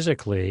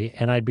quizzically,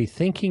 and I'd be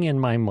thinking in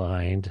my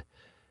mind,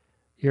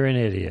 you're an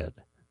idiot.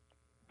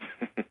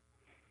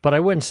 But I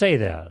wouldn't say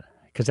that,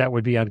 because that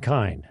would be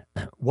unkind.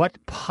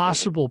 What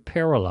possible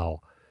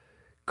parallel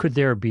could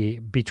there be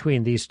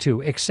between these two,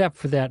 except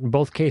for that in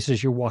both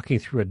cases you're walking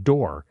through a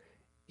door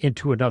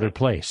into another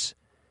place?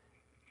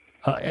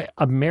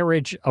 A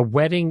marriage, a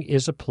wedding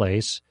is a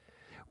place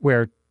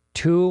where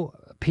two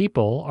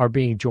people are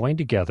being joined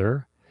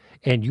together,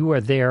 and you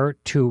are there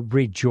to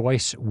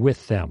rejoice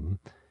with them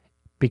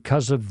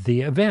because of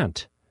the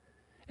event.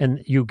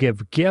 And you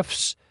give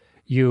gifts,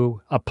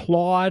 you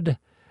applaud,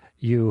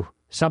 you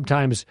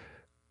sometimes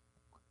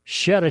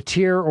shed a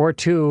tear or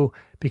two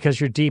because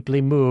you're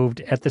deeply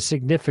moved at the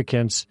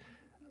significance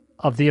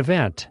of the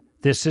event.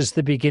 This is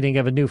the beginning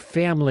of a new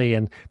family,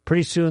 and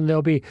pretty soon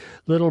there'll be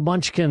little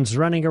munchkins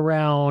running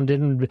around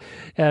and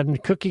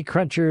cookie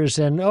crunchers,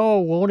 and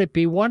won't it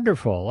be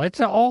wonderful?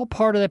 It's all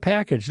part of the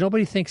package.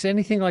 Nobody thinks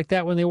anything like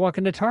that when they walk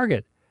into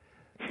Target.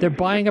 They're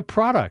buying a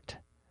product.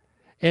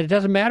 And it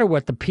doesn't matter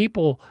what the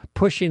people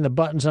pushing the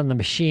buttons on the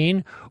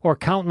machine or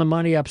counting the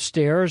money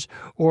upstairs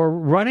or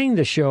running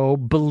the show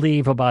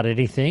believe about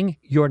anything.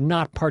 You're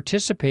not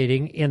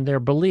participating in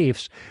their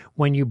beliefs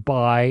when you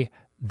buy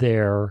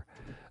their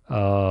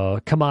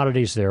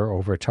commodities there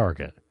over at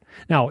Target.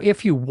 Now,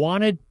 if you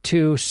wanted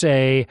to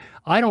say,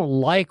 I don't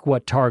like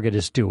what Target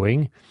is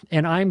doing,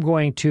 and I'm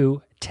going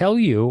to tell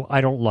you I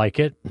don't like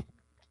it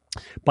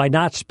by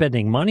not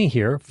spending money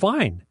here,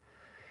 fine.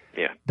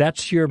 Yeah.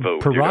 That's your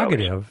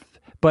prerogative.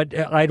 But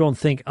I don't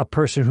think a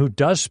person who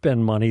does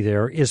spend money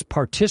there is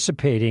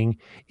participating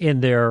in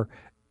their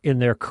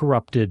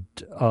corrupted,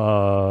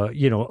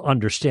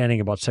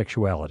 understanding about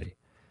sexuality,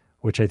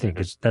 which I think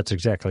that's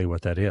exactly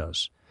what that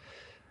is.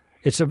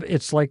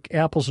 It's like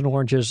apples and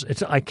oranges.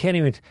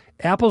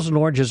 Apples and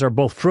oranges are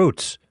both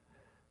fruits.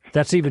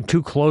 That's even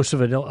too close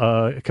of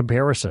a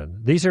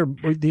comparison. These are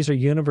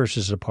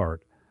universes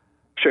apart.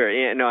 Sure,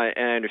 yeah, no, I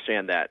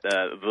understand that.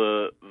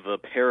 The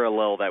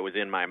parallel that was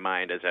in my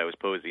mind as I was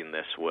posing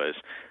this was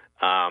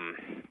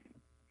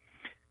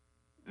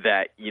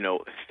that,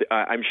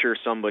 I'm sure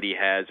somebody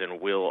has and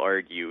will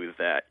argue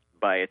that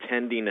by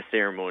attending a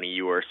ceremony,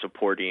 you are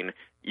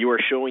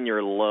showing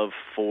your love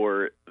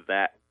for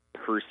that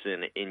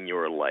person in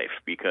your life,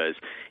 because,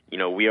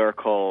 we are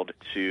called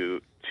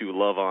to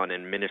love on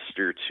and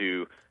minister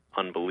to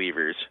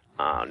unbelievers,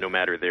 no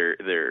matter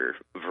their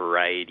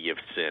variety of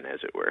sin, as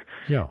it were.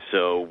 Yeah.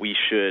 So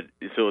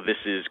this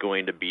is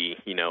going to be,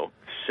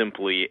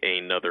 simply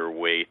another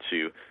way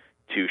to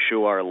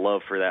show our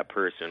love for that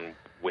person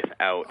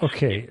without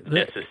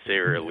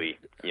necessarily,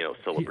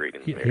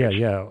 celebrating the marriage.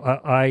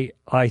 Yeah.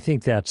 I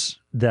think that's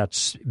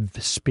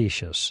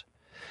specious.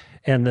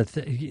 And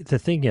the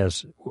thing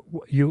is,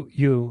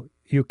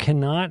 you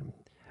cannot.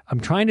 I'm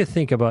trying to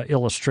think of an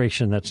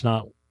illustration that's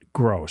not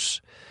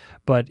gross.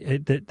 But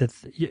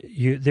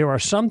there are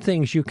some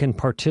things you can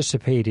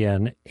participate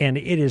in, and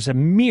it is a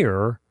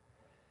mere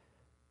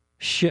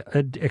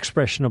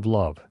expression of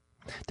love.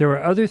 There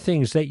are other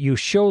things that you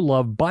show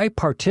love by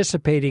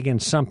participating in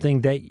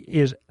something that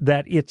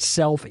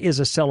itself is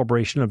a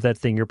celebration of that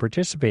thing you're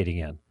participating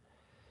in.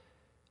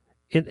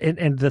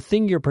 And the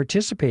thing you're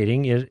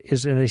participating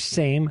is in a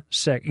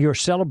same-sex. You're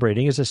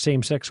celebrating is a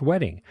same-sex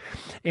wedding.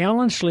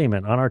 Alan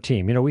Schliemann on our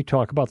team, we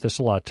talk about this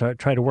a lot,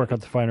 try to work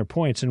out the finer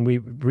points, and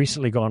we've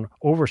recently gone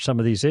over some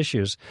of these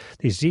issues,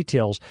 these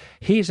details.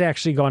 He's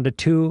actually gone to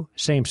 2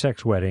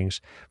 same-sex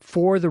weddings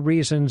for the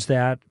reasons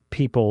that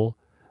people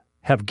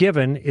have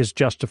given is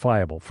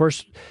justifiable.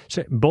 First,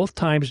 both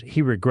times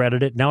he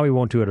regretted it. Now he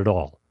won't do it at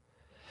all.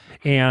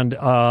 And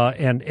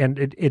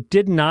it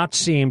did not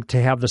seem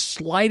to have the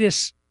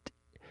slightest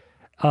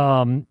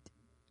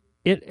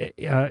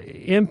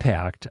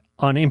impact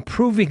on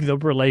improving the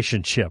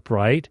relationship,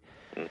 right?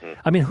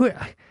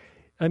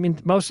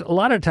 Mm-hmm. A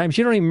lot of times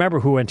you don't even remember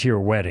who went to your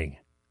wedding.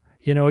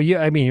 You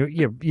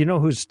know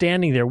who's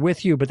standing there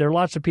with you, but there are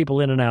lots of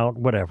people in and out,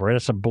 whatever.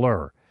 It's a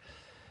blur.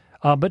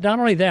 But not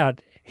only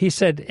that, he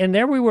said, and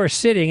there we were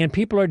sitting, and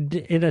people are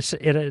in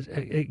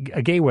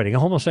a gay wedding, a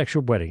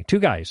homosexual wedding, 2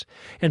 guys,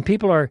 and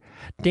people are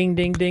ding,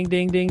 ding, ding,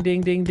 ding, ding,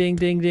 ding, ding, ding,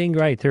 ding, ding,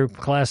 right? Their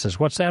glasses.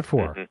 What's that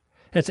for? Mm-hmm.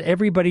 That's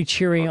everybody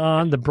cheering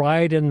on the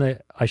bride and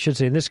I should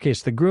say in this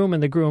case, the groom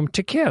and the groom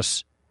to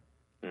kiss.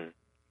 Mm.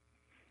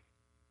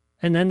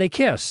 And then they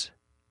kiss.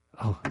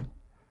 Oh.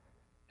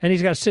 And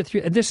he's got to sit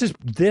through. And this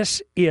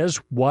is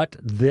what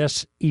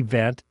this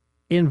event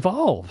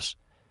involves.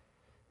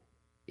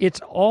 It's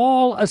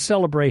all a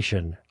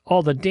celebration.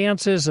 All the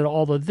dances and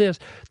all of this,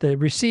 the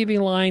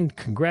receiving line,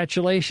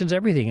 congratulations,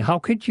 everything. How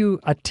could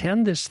you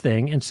attend this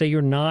thing and say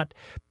you're not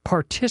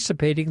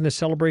participating in the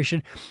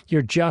celebration?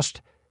 You're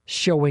just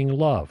showing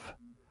love.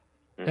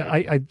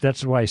 Mm-hmm.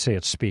 That's why I say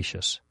it's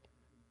specious.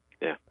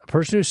 Yeah. A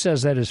person who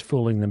says that is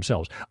fooling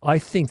themselves. I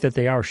think that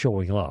they are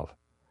showing love,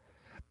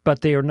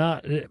 but they are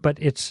not. But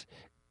it's,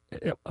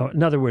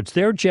 in other words,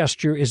 their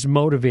gesture is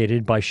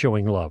motivated by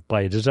showing love,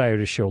 by a desire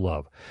to show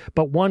love.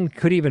 But one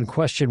could even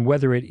question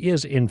whether it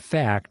is, in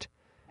fact,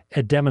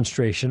 a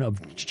demonstration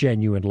of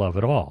genuine love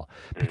at all.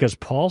 Because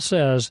Paul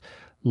says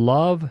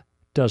love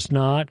does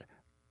not,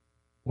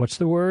 what's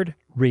the word?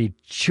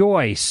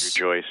 Rejoice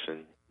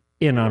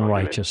in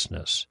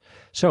unrighteousness.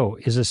 So,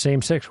 is a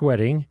same-sex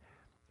wedding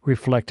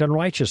reflect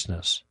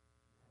unrighteousness?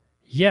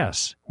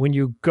 Yes. When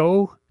you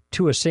go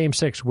to a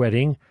same-sex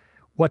wedding,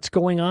 what's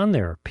going on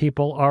there?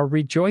 People are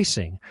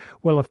rejoicing.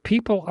 Well, if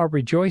people are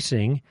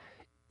rejoicing,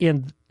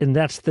 and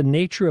that's the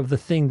nature of the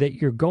thing that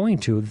you're going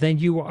to, then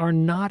you are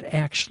not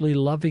actually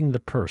loving the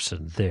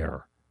person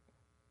there.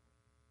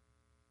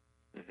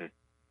 Mm-hmm.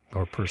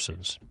 Or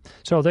persons.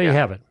 So there you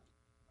have it.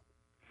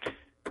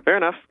 Fair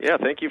enough. Yeah,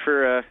 thank you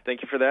for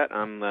that.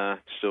 I'm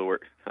still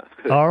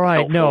all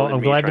right. No,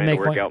 I'm glad to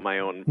work out my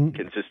own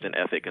consistent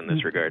ethic in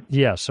this regard.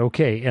 Yes.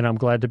 Okay, and I'm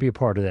glad to be a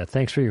part of that.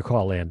 Thanks for your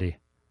call, Andy.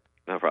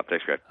 No problem.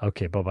 Thanks, Greg.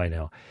 Okay. Bye bye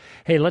now.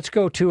 Hey, let's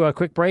go to a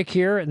quick break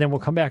here, and then we'll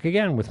come back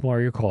again with more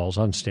of your calls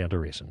on Stand to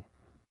Reason.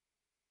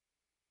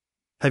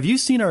 Have you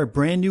seen our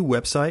brand new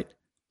website?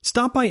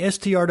 Stop by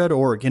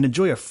str.org and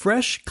enjoy a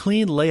fresh,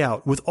 clean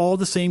layout with all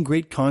the same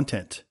great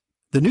content.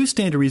 The new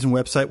Stand to Reason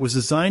website was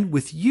designed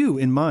with you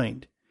in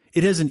mind.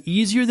 It has an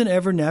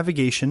easier-than-ever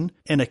navigation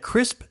and a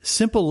crisp,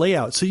 simple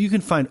layout so you can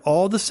find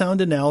all the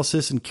sound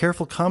analysis and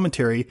careful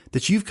commentary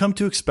that you've come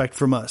to expect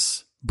from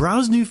us.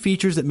 Browse new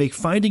features that make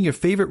finding your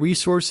favorite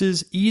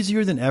resources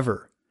easier than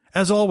ever.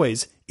 As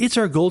always, it's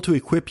our goal to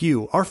equip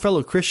you, our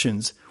fellow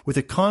Christians, with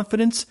the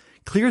confidence,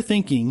 clear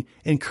thinking,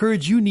 and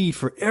courage you need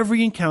for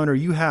every encounter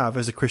you have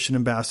as a Christian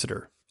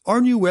ambassador. Our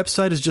new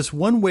website is just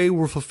one way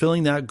we're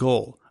fulfilling that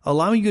goal,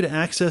 allowing you to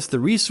access the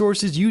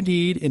resources you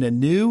need in a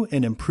new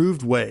and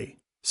improved way.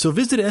 So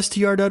visit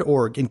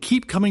str.org and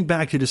keep coming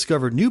back to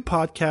discover new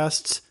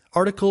podcasts,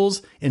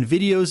 articles, and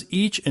videos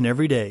each and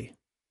every day.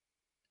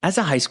 As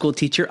a high school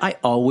teacher, I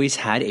always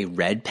had a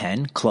red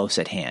pen close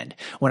at hand.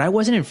 When I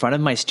wasn't in front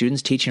of my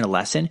students teaching a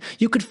lesson,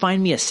 you could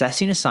find me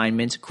assessing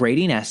assignments,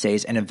 grading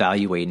essays, and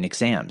evaluating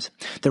exams.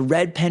 The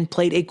red pen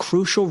played a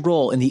crucial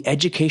role in the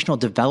educational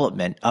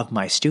development of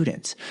my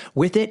students.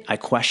 With it, I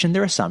questioned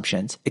their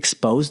assumptions,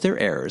 exposed their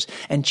errors,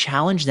 and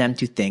challenged them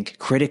to think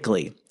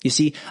critically. You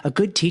see, a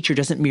good teacher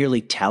doesn't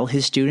merely tell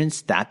his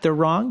students that they're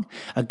wrong.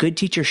 A good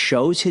teacher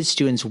shows his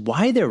students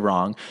why they're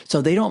wrong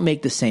so they don't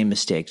make the same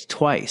mistakes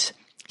twice.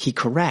 He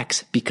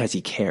corrects because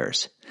he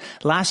cares.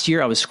 Last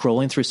year, I was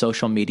scrolling through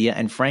social media,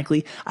 and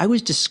frankly, I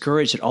was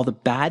discouraged at all the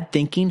bad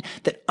thinking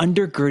that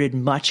undergirded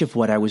much of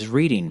what I was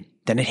reading.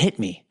 Then it hit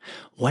me.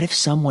 What if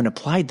someone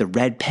applied the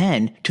red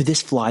pen to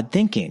this flawed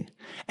thinking?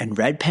 And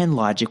Red Pen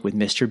Logic with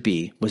Mr.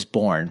 B was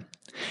born.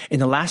 In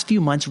the last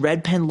few months,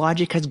 Red Pen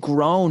Logic has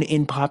grown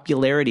in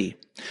popularity.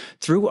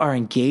 Through our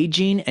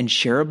engaging and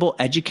shareable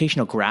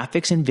educational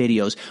graphics and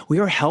videos, we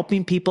are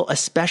helping people,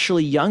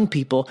 especially young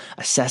people,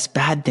 assess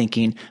bad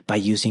thinking by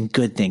using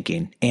good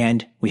thinking.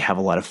 And we have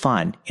a lot of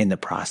fun in the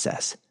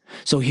process.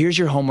 So here's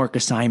your homework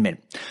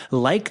assignment.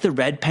 Like the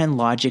Red Pen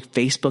Logic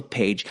Facebook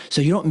page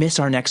so you don't miss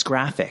our next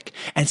graphic.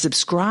 And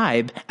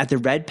subscribe at the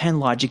Red Pen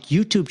Logic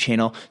YouTube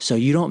channel so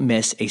you don't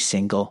miss a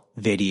single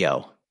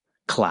video.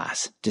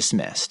 Class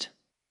dismissed.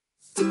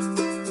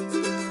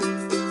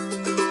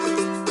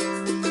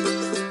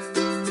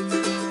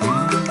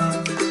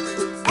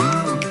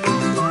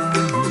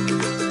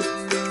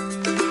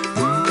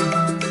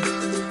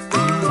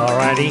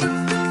 Alrighty.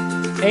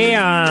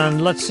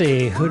 And let's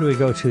see, who do we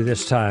go to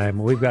this time?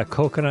 We've got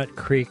Coconut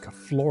Creek,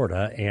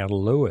 Florida, and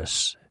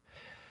Lewis.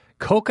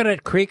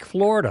 Coconut Creek,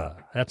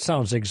 Florida. That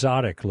sounds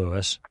exotic,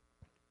 Lewis.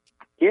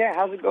 Yeah,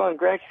 how's it going,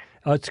 Greg?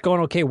 It's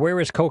going okay. Where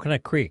is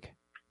Coconut Creek?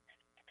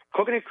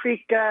 Coconut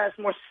Creek is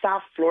more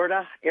South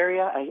Florida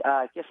area.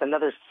 I guess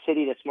another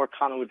city that's more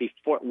common would be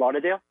Fort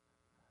Lauderdale.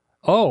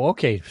 Oh,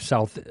 okay.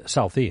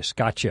 Southeast.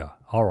 Gotcha.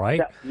 All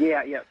right.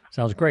 Yeah.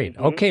 Sounds great.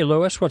 Mm-hmm. Okay,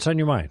 Lewis, what's on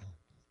your mind?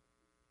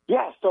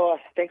 Yeah, so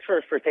thanks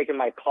for taking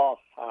my call.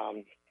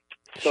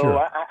 Sure.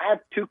 I have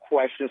two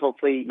questions.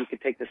 Hopefully you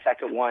could take the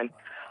second one.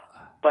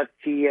 But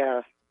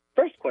the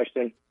first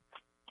question,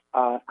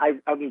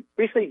 I'm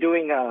recently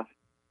doing a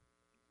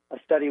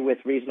study with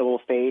Reasonable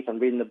Faith. I'm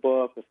reading the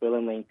book with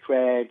William Lane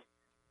Craig,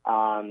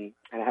 and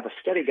I have a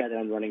study guide that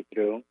I'm running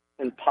through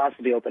and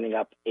possibly opening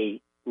up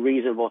a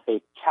Reasonable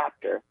Faith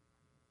chapter.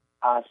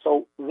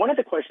 So one of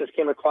the questions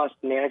came across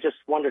to me, and I just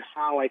wondered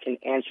how I can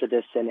answer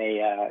this in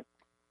a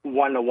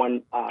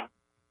one-to-one,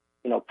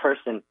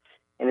 person.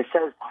 And it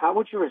says, how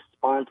would you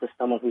respond to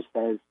someone who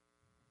says,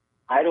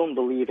 I don't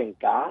believe in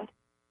God,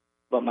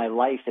 but my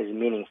life is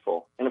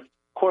meaningful? And of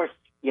course,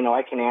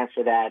 I can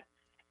answer that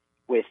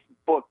with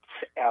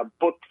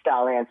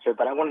book-style answer,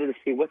 but I wanted to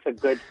see what's a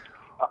good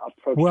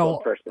approach to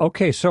a person.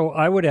 Okay, so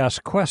I would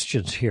ask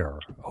questions here,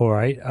 all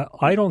right?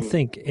 I don't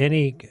think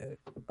any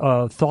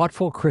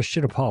thoughtful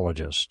Christian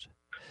apologist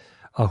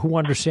who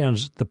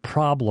understands the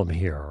problem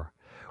here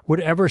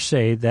would ever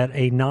say that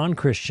a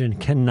non-Christian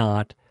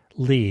cannot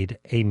lead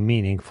a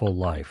meaningful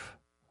life,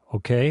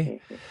 okay?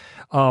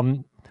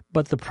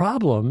 But the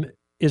problem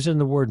is in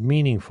the word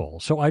meaningful.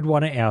 So I'd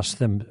want to ask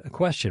them a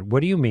question.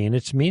 What do you mean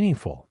it's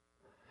meaningful?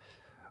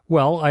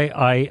 Well,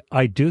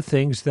 I do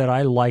things that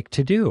I like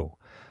to do.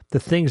 The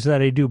things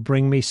that I do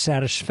bring me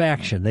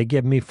satisfaction. They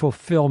give me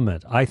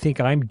fulfillment. I think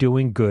I'm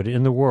doing good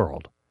in the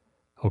world,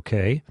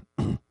 okay?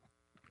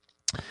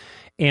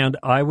 And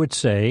I could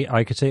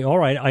say, all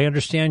right, I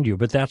understand you,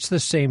 but that's the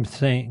same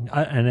thing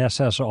an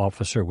SS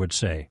officer would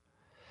say.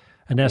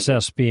 An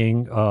SS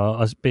being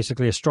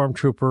basically a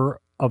stormtrooper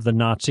of the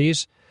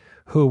Nazis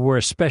who were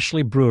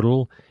especially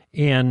brutal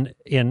in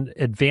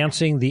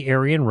advancing the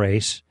Aryan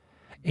race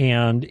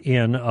and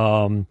in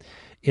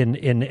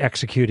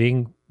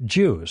executing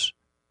Jews.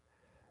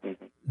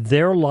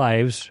 Their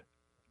lives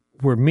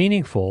were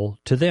meaningful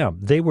to them.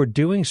 They were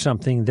doing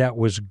something that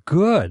was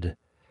good.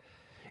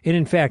 And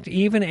in fact,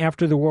 even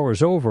after the war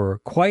was over,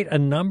 quite a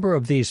number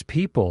of these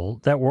people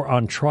that were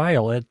on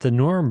trial at the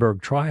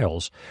Nuremberg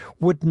trials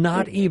would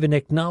not even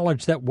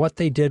acknowledge that what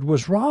they did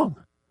was wrong.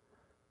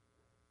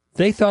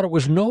 They thought it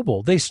was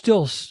noble. They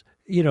still,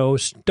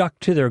 stuck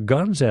to their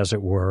guns, as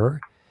it were,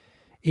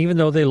 even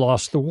though they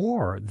lost the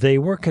war. They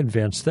were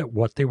convinced that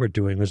what they were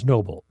doing was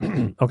noble.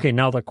 Okay,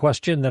 now the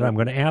question that I'm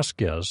going to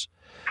ask is,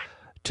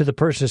 to the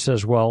person who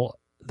says,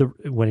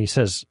 when he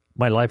says,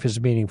 my life is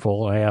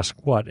meaningful, I ask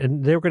what?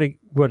 And they're going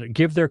to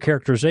give their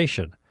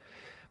characterization.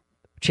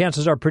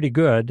 Chances are pretty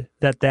good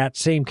that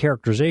same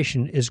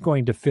characterization is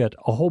going to fit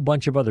a whole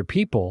bunch of other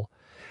people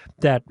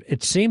that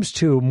it seems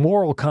to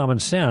moral common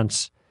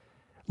sense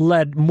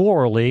led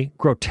morally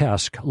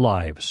grotesque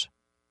lives.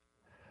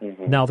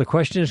 Mm-hmm. Now, the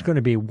question is going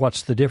to be,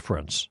 what's the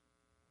difference?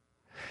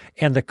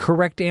 And the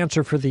correct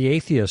answer for the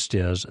atheist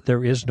is,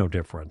 there is no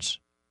difference.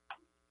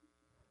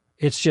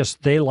 It's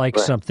just they like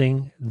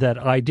something that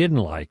I didn't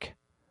like.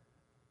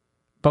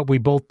 But we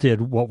both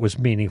did what was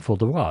meaningful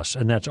to us,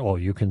 and that's all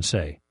you can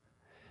say.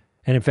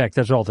 And in fact,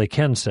 that's all they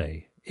can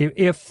say,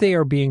 if they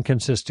are being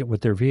consistent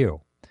with their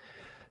view.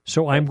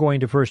 So I'm going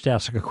to first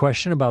ask a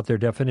question about their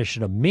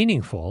definition of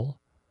meaningful,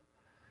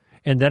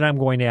 and then I'm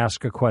going to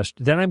ask a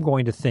question. Then I'm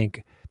going to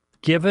think,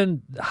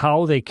 given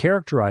how they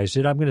characterize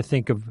it, I'm going to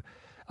think of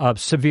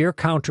severe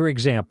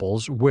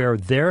counterexamples where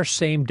their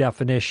same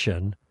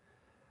definition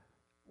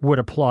would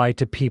apply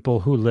to people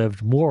who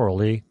lived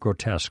morally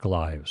grotesque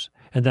lives.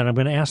 And then I'm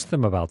going to ask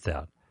them about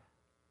that.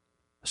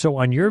 So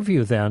on your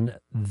view, then,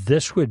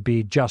 this would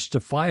be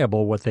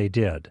justifiable what they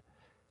did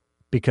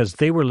because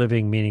they were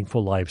living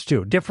meaningful lives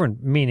too.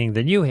 Different meaning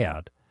than you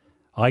had.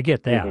 I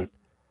get that. Mm-hmm.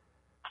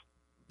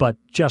 But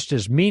just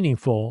as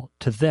meaningful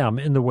to them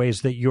in the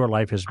ways that your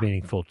life is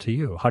meaningful to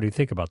you. How do you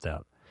think about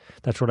that?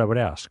 That's what I would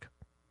ask.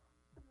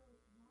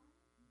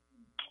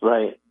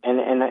 Right.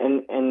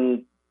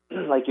 And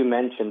like you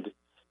mentioned,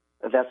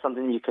 that's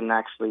something you can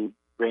actually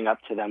bring up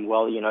to them.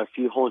 Well, if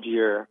you hold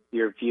your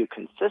view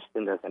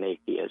consistent as an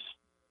atheist,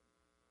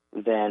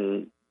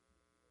 then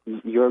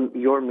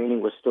your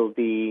meaning would still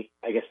be,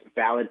 I guess,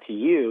 valid to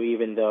you,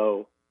 even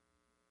though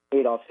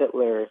Adolf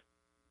Hitler,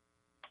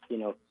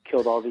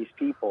 killed all these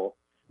people.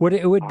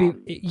 It would be,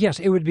 yes,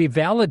 it would be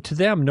valid to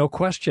them, no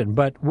question.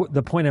 But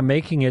the point I'm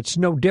making, it's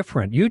no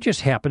different. You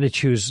just happen to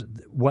choose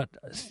what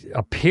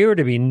appear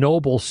to be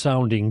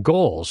noble-sounding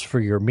goals for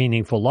your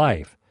meaningful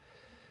life.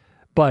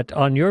 But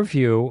on your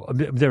view,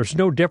 there's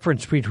no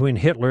difference between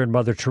Hitler and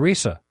Mother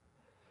Teresa.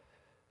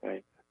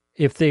 Right.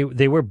 If they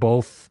were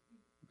both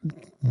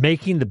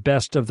making the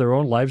best of their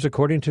own lives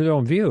according to their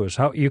own views.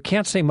 You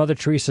can't say Mother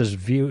Teresa's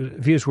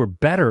views were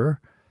better,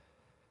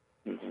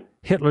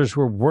 Hitler's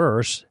were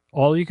worse.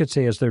 All you could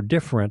say is they're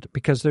different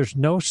because there's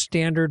no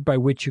standard by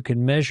which you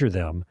can measure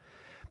them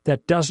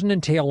that doesn't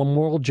entail a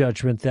moral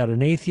judgment that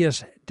an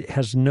atheist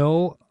has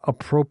no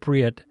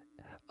appropriate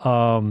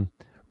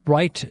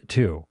right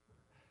to.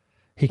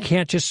 He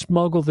can't just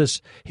smuggle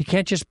this, he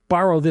can't just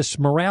borrow this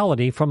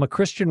morality from a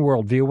Christian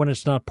worldview when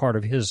it's not part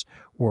of his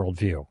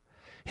worldview.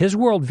 His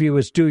worldview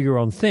is do your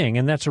own thing,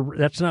 and that's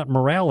not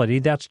morality.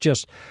 That's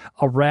just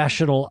a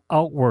rational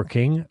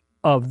outworking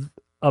of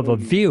a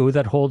view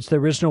that holds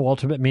there is no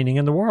ultimate meaning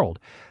in the world.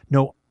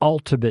 No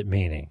ultimate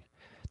meaning.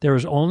 There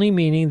is only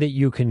meaning that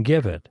you can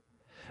give it.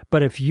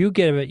 But if you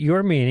give it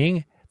your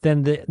meaning,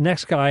 then the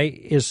next guy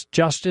is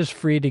just as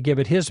free to give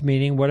it his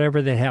meaning,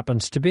 whatever that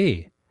happens to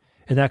be.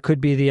 And that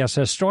could be the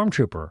SS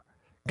Stormtrooper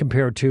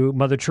compared to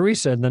Mother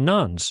Teresa and the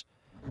nuns,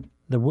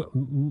 the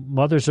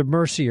Mothers of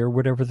Mercy or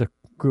whatever the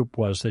group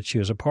was that she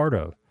was a part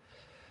of.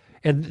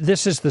 And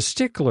this is the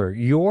stickler.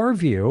 Your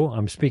view,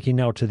 I'm speaking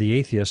now to the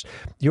atheist,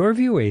 your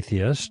view,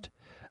 atheist,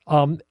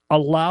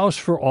 allows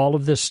for all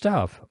of this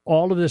stuff.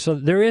 All of this,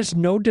 there is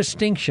no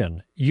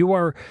distinction.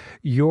 Your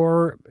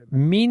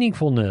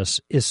meaningfulness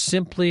is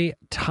simply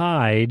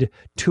tied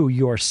to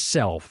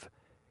yourself,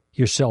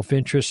 your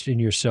self-interest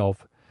and your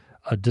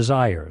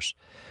self-desires.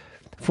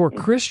 For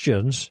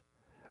Christians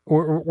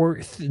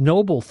or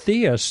noble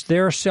theists,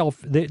 their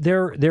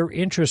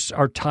interests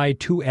are tied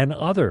to an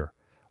other,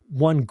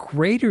 one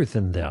greater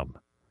than them.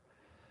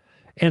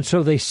 And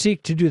so they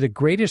seek to do the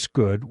greatest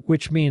good,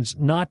 which means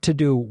not to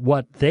do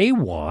what they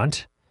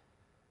want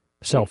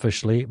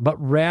selfishly,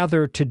 but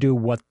rather to do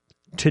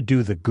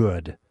the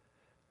good,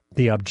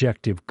 the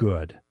objective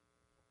good,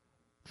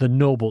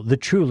 the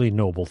truly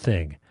noble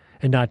thing,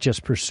 and not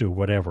just pursue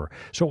whatever.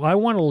 So I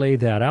want to lay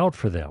that out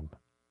for them.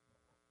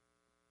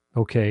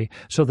 Okay,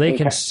 so they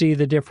can see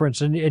the difference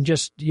and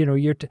just,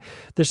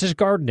 this is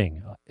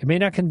gardening. It may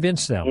not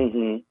convince them.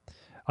 Mm-hmm.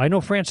 I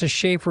know Francis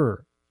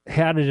Schaeffer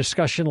had a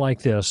discussion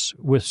like this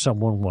with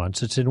someone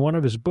once. It's in one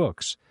of his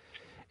books.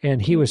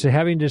 And he was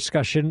having a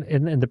discussion,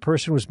 and the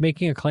person was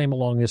making a claim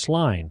along this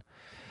line.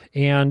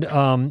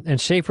 And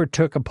Schaeffer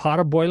took a pot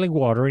of boiling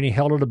water, and he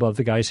held it above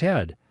the guy's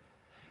head.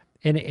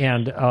 And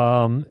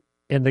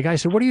the guy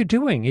said, "What are you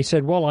doing?" He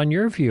said, "Well, on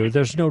your view,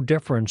 there's no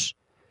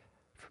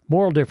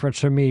moral difference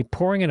for me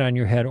pouring it on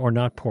your head or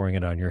not pouring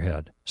it on your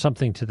head."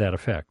 Something to that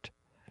effect.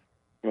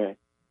 Right.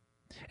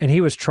 And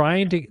he was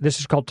trying to, this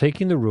is called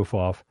taking the roof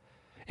off,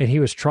 and he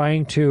was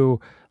trying to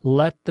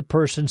let the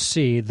person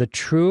see the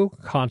true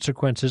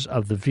consequences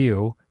of the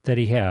view that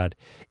he had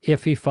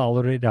if he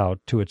followed it out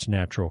to its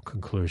natural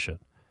conclusion.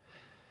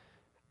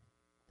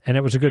 And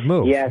it was a good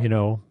move,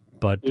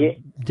 but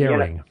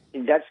daring.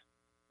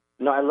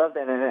 I love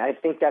that, and I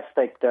think that's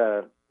like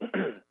the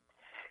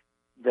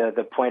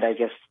point, I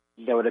guess,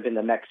 that would have been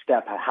the next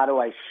step. How do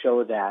I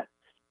show that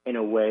in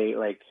a way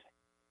like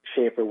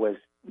Schaeffer was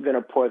going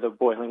to pour the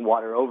boiling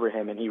water over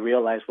him, and he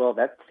realized, well,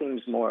 that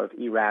seems more of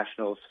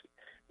irrational,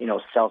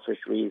 selfish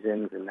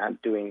reasons and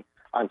not doing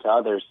unto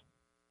others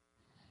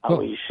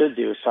what you should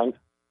do. So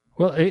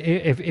well,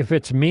 if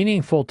it's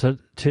meaningful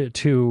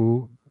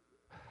to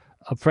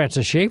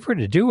Francis Schaeffer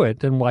to do it,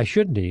 then why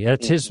shouldn't he?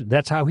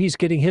 That's how he's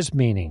getting his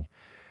meaning,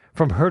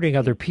 from hurting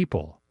other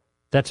people.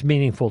 That's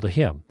meaningful to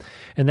him.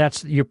 And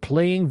you're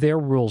playing their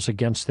rules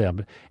against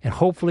them, and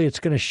hopefully it's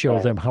going to show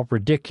them how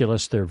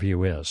ridiculous their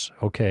view is,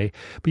 okay?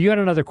 But you had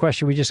another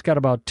question. We just got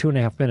about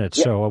 2.5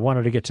 minutes, so I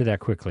wanted to get to that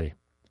quickly.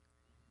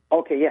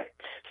 Okay, yeah.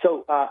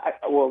 So,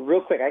 real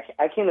quick,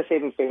 I came to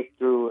Saving Faith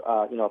through,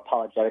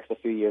 apologetics a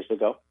few years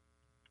ago.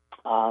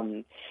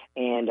 and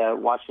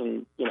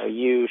watching,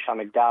 you, Sean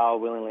McDowell,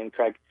 William Lane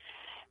Craig.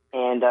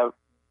 And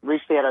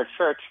recently at our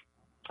church,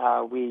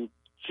 we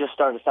just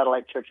started a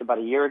satellite church about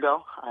a year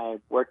ago. I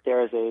worked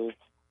there as an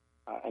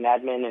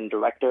admin and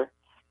director.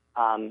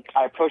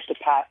 I approached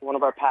one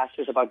of our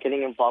pastors about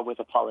getting involved with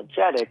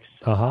apologetics,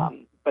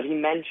 but he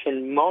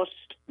mentioned most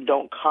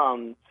don't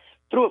come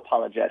through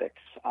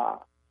apologetics.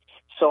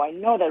 So I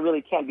know that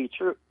really can't be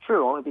true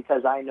only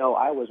because I know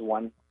I was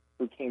one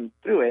who came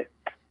through it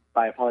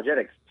by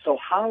apologetics. So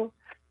how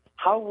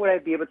would I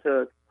be able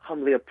to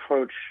humbly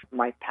approach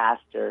my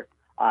pastor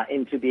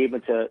and to be able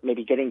to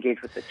maybe get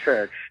engaged with the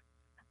church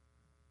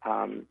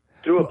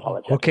through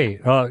apologetics? Okay,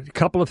 a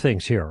couple of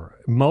things here.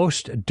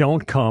 Most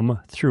don't come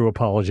through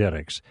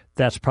apologetics.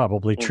 That's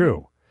probably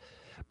true.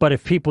 But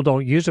if people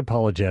don't use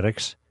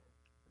apologetics,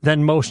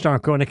 then most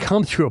aren't going to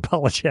come through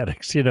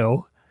apologetics,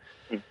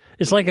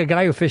 It's like a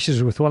guy who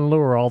fishes with one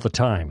lure all the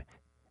time.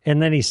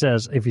 And then he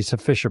says, if he's a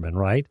fisherman,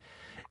 right?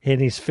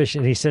 And he's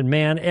fishing, he said,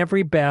 man,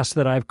 every bass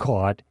that I've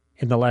caught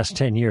in the last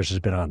 10 years has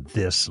been on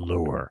this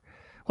lure.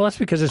 Well, that's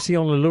because it's the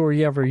only lure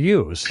you ever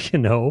use,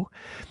 And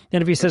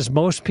if he says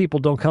most people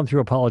don't come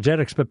through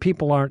apologetics, but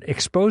people aren't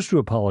exposed to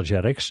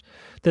apologetics,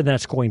 then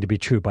that's going to be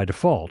true by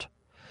default.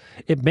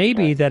 It may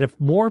be that if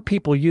more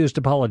people used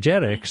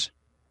apologetics,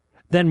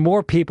 then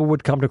more people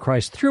would come to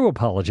Christ through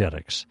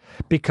apologetics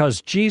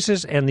because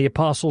Jesus and the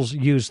apostles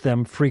used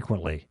them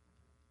frequently.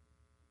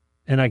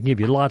 And I can give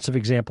you lots of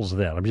examples of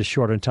that. I'm just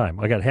short on time.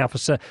 I got half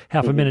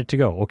a minute to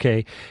go.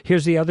 Okay,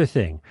 here's the other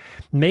thing.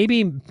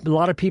 Maybe a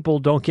lot of people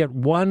don't get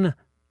one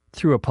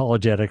through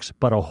apologetics,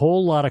 but a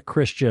whole lot of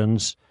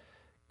Christians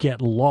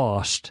get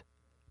lost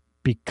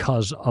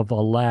because of a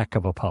lack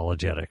of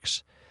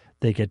apologetics.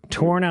 They get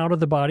torn out of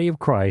the body of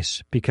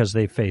Christ because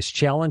they face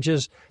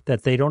challenges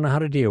that they don't know how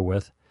to deal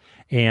with,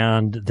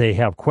 and they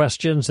have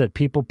questions that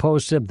people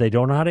pose to them they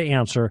don't know how to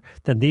answer.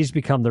 Then these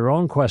become their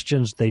own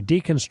questions. They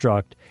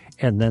deconstruct,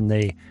 and then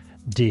they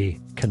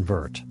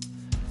deconvert,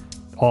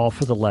 all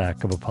for the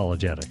lack of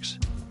apologetics.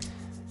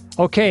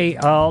 Okay,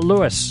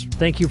 Lewis,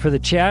 thank you for the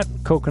chat.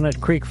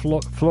 Coconut Creek,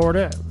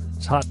 Florida.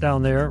 It's hot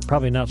down there.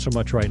 Probably not so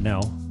much right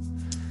now.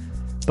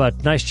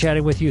 But nice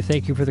chatting with you.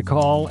 Thank you for the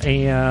call.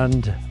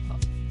 And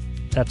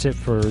that's it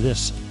for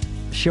this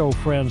show,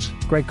 friends.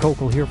 Greg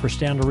Koukl here for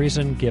Stand to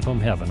Reason. Give them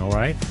heaven, all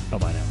right?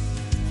 Bye-bye now.